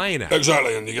fuck are you playing at?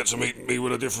 Exactly, and you get to meet me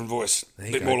with a different voice.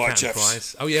 A bit more like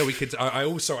Jeff's. Oh, yeah, we could. I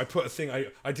put a thing,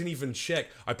 I didn't even check.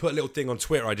 I put a little little thing on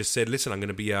Twitter. I just said, listen, I'm going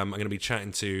to be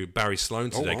chatting to Barry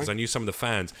Sloane today because I knew some of the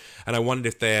fans, and I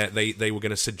wondered if they were going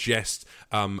to suggest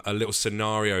a little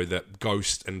scenario that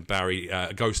Ghost and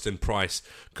Price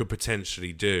could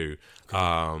potentially do.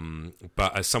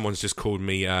 But as someone's just called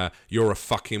me, you're a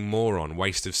fucking moron,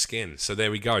 waste of skin. So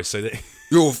there we go. So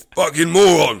you're a fucking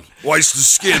moron, waste of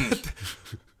skin.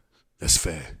 That's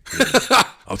fair. Yeah.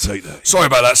 I'll take that. Sorry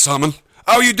about that, Simon.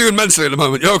 How are you doing mentally at the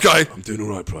moment? You okay? I'm doing all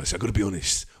right, Price. I've got to be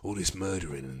honest. All this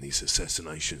murdering and these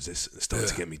assassinations, they're starting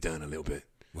to get me down a little bit.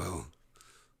 Well,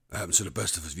 it happens to the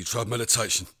best of us. Have you tried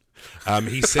meditation?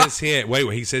 He says here,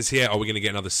 he says here, are we going to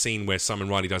get another scene where Simon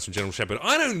Riley dies from General Shepherd?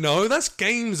 I don't know. That's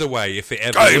games away if it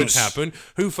ever would happen.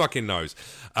 Who fucking knows?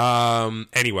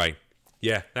 Anyway.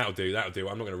 Yeah, that'll do. I'm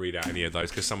not going to read out any of those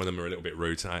because some of them are a little bit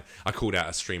rude. I called out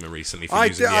a streamer recently for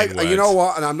using the N-words. You know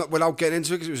what? And I'm not, without getting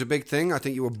into it because it was a big thing. I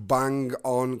think you were bang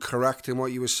on correct in what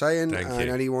you were saying. Thank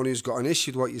you. Anyone who's got an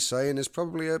issue with what you're saying is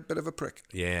probably a bit of a prick.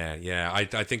 Yeah. I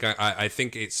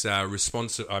think it's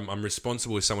responsible. I'm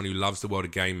responsible as someone who loves the world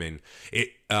of gaming.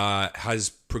 It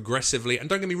has progressively, and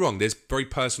don't get me wrong, there's very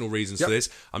personal reasons for this.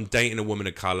 I'm dating a woman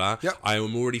of colour. I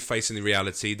am already facing the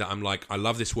reality that I'm like, I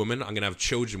love this woman. I'm going to have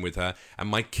children with her, and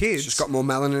my kids. She's got more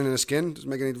melanin in her skin. Doesn't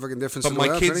make any fucking difference. But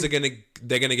my kids they're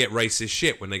going to get racist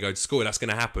shit when they go to school. That's going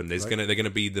to happen. They're going to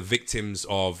be the victims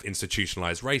of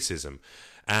institutionalized racism,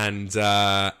 and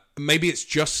maybe it's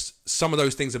just some of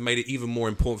those things have made it even more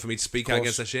important for me to speak out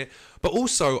against that shit. But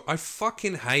also, I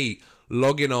fucking hate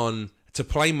logging on to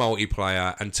play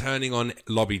multiplayer and turning on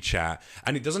lobby chat,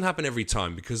 and it doesn't happen every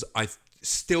time because I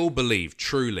still believe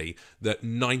truly that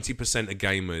 90% of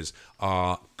gamers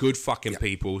are good fucking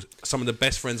people. Some of the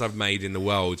best friends I've made in the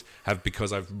world have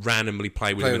because I've randomly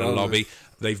played with them in a lobby.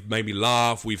 They've made me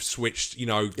laugh. We've switched,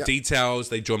 details.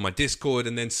 They joined my Discord,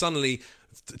 and then suddenly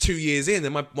 2 years in,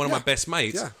 they're one of my best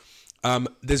mates.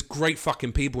 There's great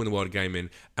fucking people in the world of gaming,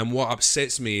 and what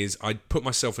upsets me is I put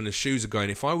myself in the shoes of going,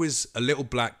 if I was a little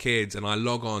black kid and I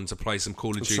log on to play some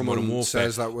Call of Duty Modern Warfare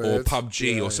or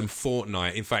PUBG or some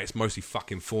Fortnite, in fact it's mostly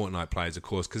fucking Fortnite players of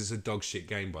course because it's a dog shit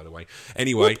game by the way.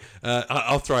 Anyway,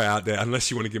 I'll throw it out there unless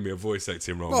you want to give me a voice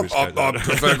acting role. I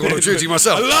prefer Call of Duty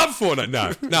myself. I love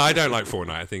Fortnite. No, I don't like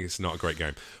Fortnite. I think it's not a great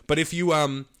game. But if you're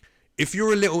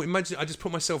a little, imagine, I just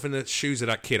put myself in the shoes of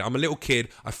that kid. I'm a little kid.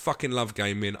 I fucking love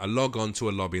gaming. I log on to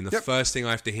a lobby, and the first thing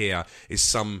I have to hear is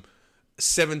some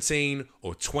 17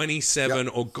 or 27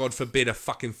 or, God forbid, a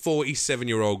fucking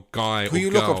 47-year-old guy who or you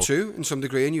girl. look up to in some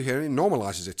degree, and you hear it,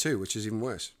 normalises it too, which is even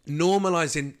worse.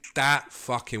 Normalising that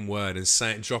fucking word and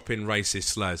dropping racist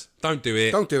slurs. Don't do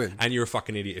it. Don't do it. And you're a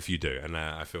fucking idiot if you do. And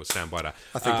I feel stand by that.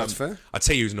 I think that's fair. I'll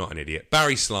tell you who's not an idiot.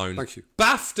 Barry Sloane. Thank you.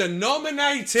 BAFTA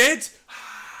nominated.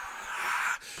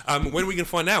 When are we going to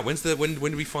find out? When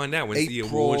do we find out? When's the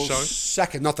award show? April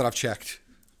 2nd. Not that I've checked,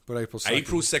 but April 2nd.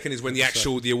 April 2nd is when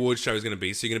the award show is going to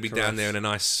be. So you're going to be down there in a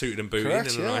nice suit and booted.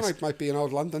 Correct, and a nice... might be an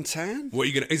old London town. What are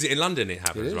you going to... Is it in London it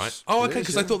happens, it right? Oh, okay,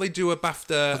 because I thought they do a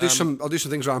BAFTA... I'll do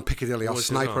some things around Piccadilly. I'll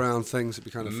snipe around things. It'd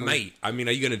be kind of fun. Mate, I mean,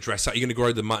 are you going to dress up? Are you going to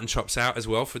grow the mutton chops out as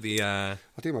well for the... I'll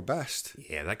do my best.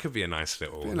 Yeah, that could be a nice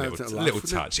little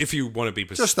touch. If you want to be...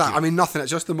 Just that. I mean, nothing.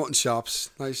 Just the mutton chops.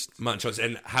 Nice. Mutton chops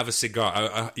and have a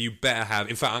cigar. You better have...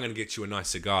 In fact, I'm going to get you a nice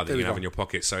cigar that you can have in your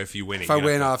pocket. So if you win it... If I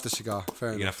win, I'll have the cigar. Fair enough. You're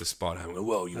going to have to spot out and go,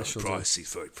 well, Price,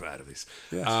 he's very proud of this.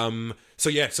 Yes.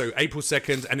 So April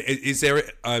 2nd. And is there...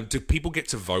 do people get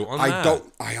to vote on that?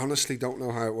 I honestly don't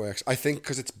know how it works. I think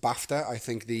because it's BAFTA, I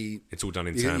think it's all done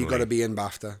internally. You've got to be in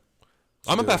BAFTA.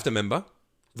 I'm a BAFTA member.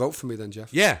 Vote for me then,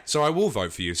 Jeff. Yeah, so I will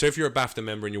vote for you. So if you're a BAFTA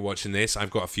member and you're watching this,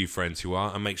 I've got a few friends who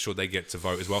are, and make sure they get to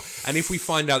vote as well. And if we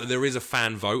find out that there is a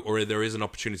fan vote or there is an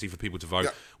opportunity for people to vote,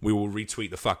 we will retweet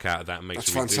the fuck out of that and make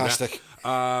sure we do that. That's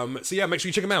fantastic. So yeah, make sure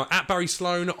you check him out. At Barry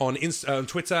Sloane on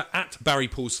Twitter, at Barry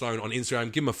Paul Sloane on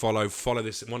Instagram. Give him a follow. Follow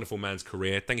this wonderful man's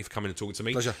career. Thank you for coming and talking to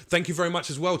me. Pleasure. Thank you very much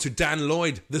as well to Dan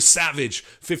Lloyd, the Savage,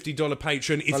 $50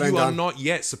 patron. If you are not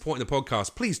yet supporting the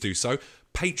podcast, please do so.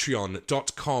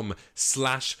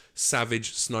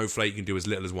 Patreon.com/Savage Snowflake. You can do as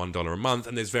little as $1 a month,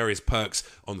 and there's various perks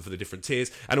for the different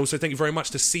tiers. And also thank you very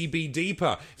much to CB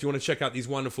Deeper. If you want to check out these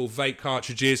wonderful vape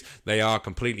cartridges, they are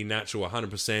completely natural,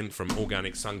 100% from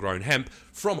organic sun-grown hemp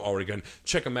from Oregon.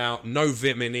 Check them out. No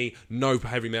vitamin, no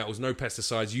heavy metals, no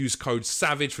pesticides. Use code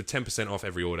SAVAGE for 10% off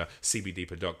every order.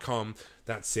 CBDeeper.com.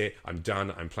 That's it. I'm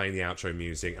done. I'm playing the outro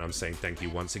music, and I'm saying thank you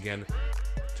once again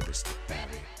to Mr.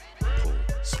 Barry Paul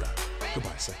Sloane.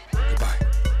 Goodbye, sir. Goodbye.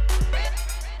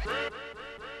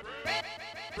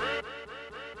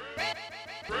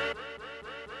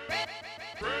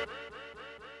 Bye.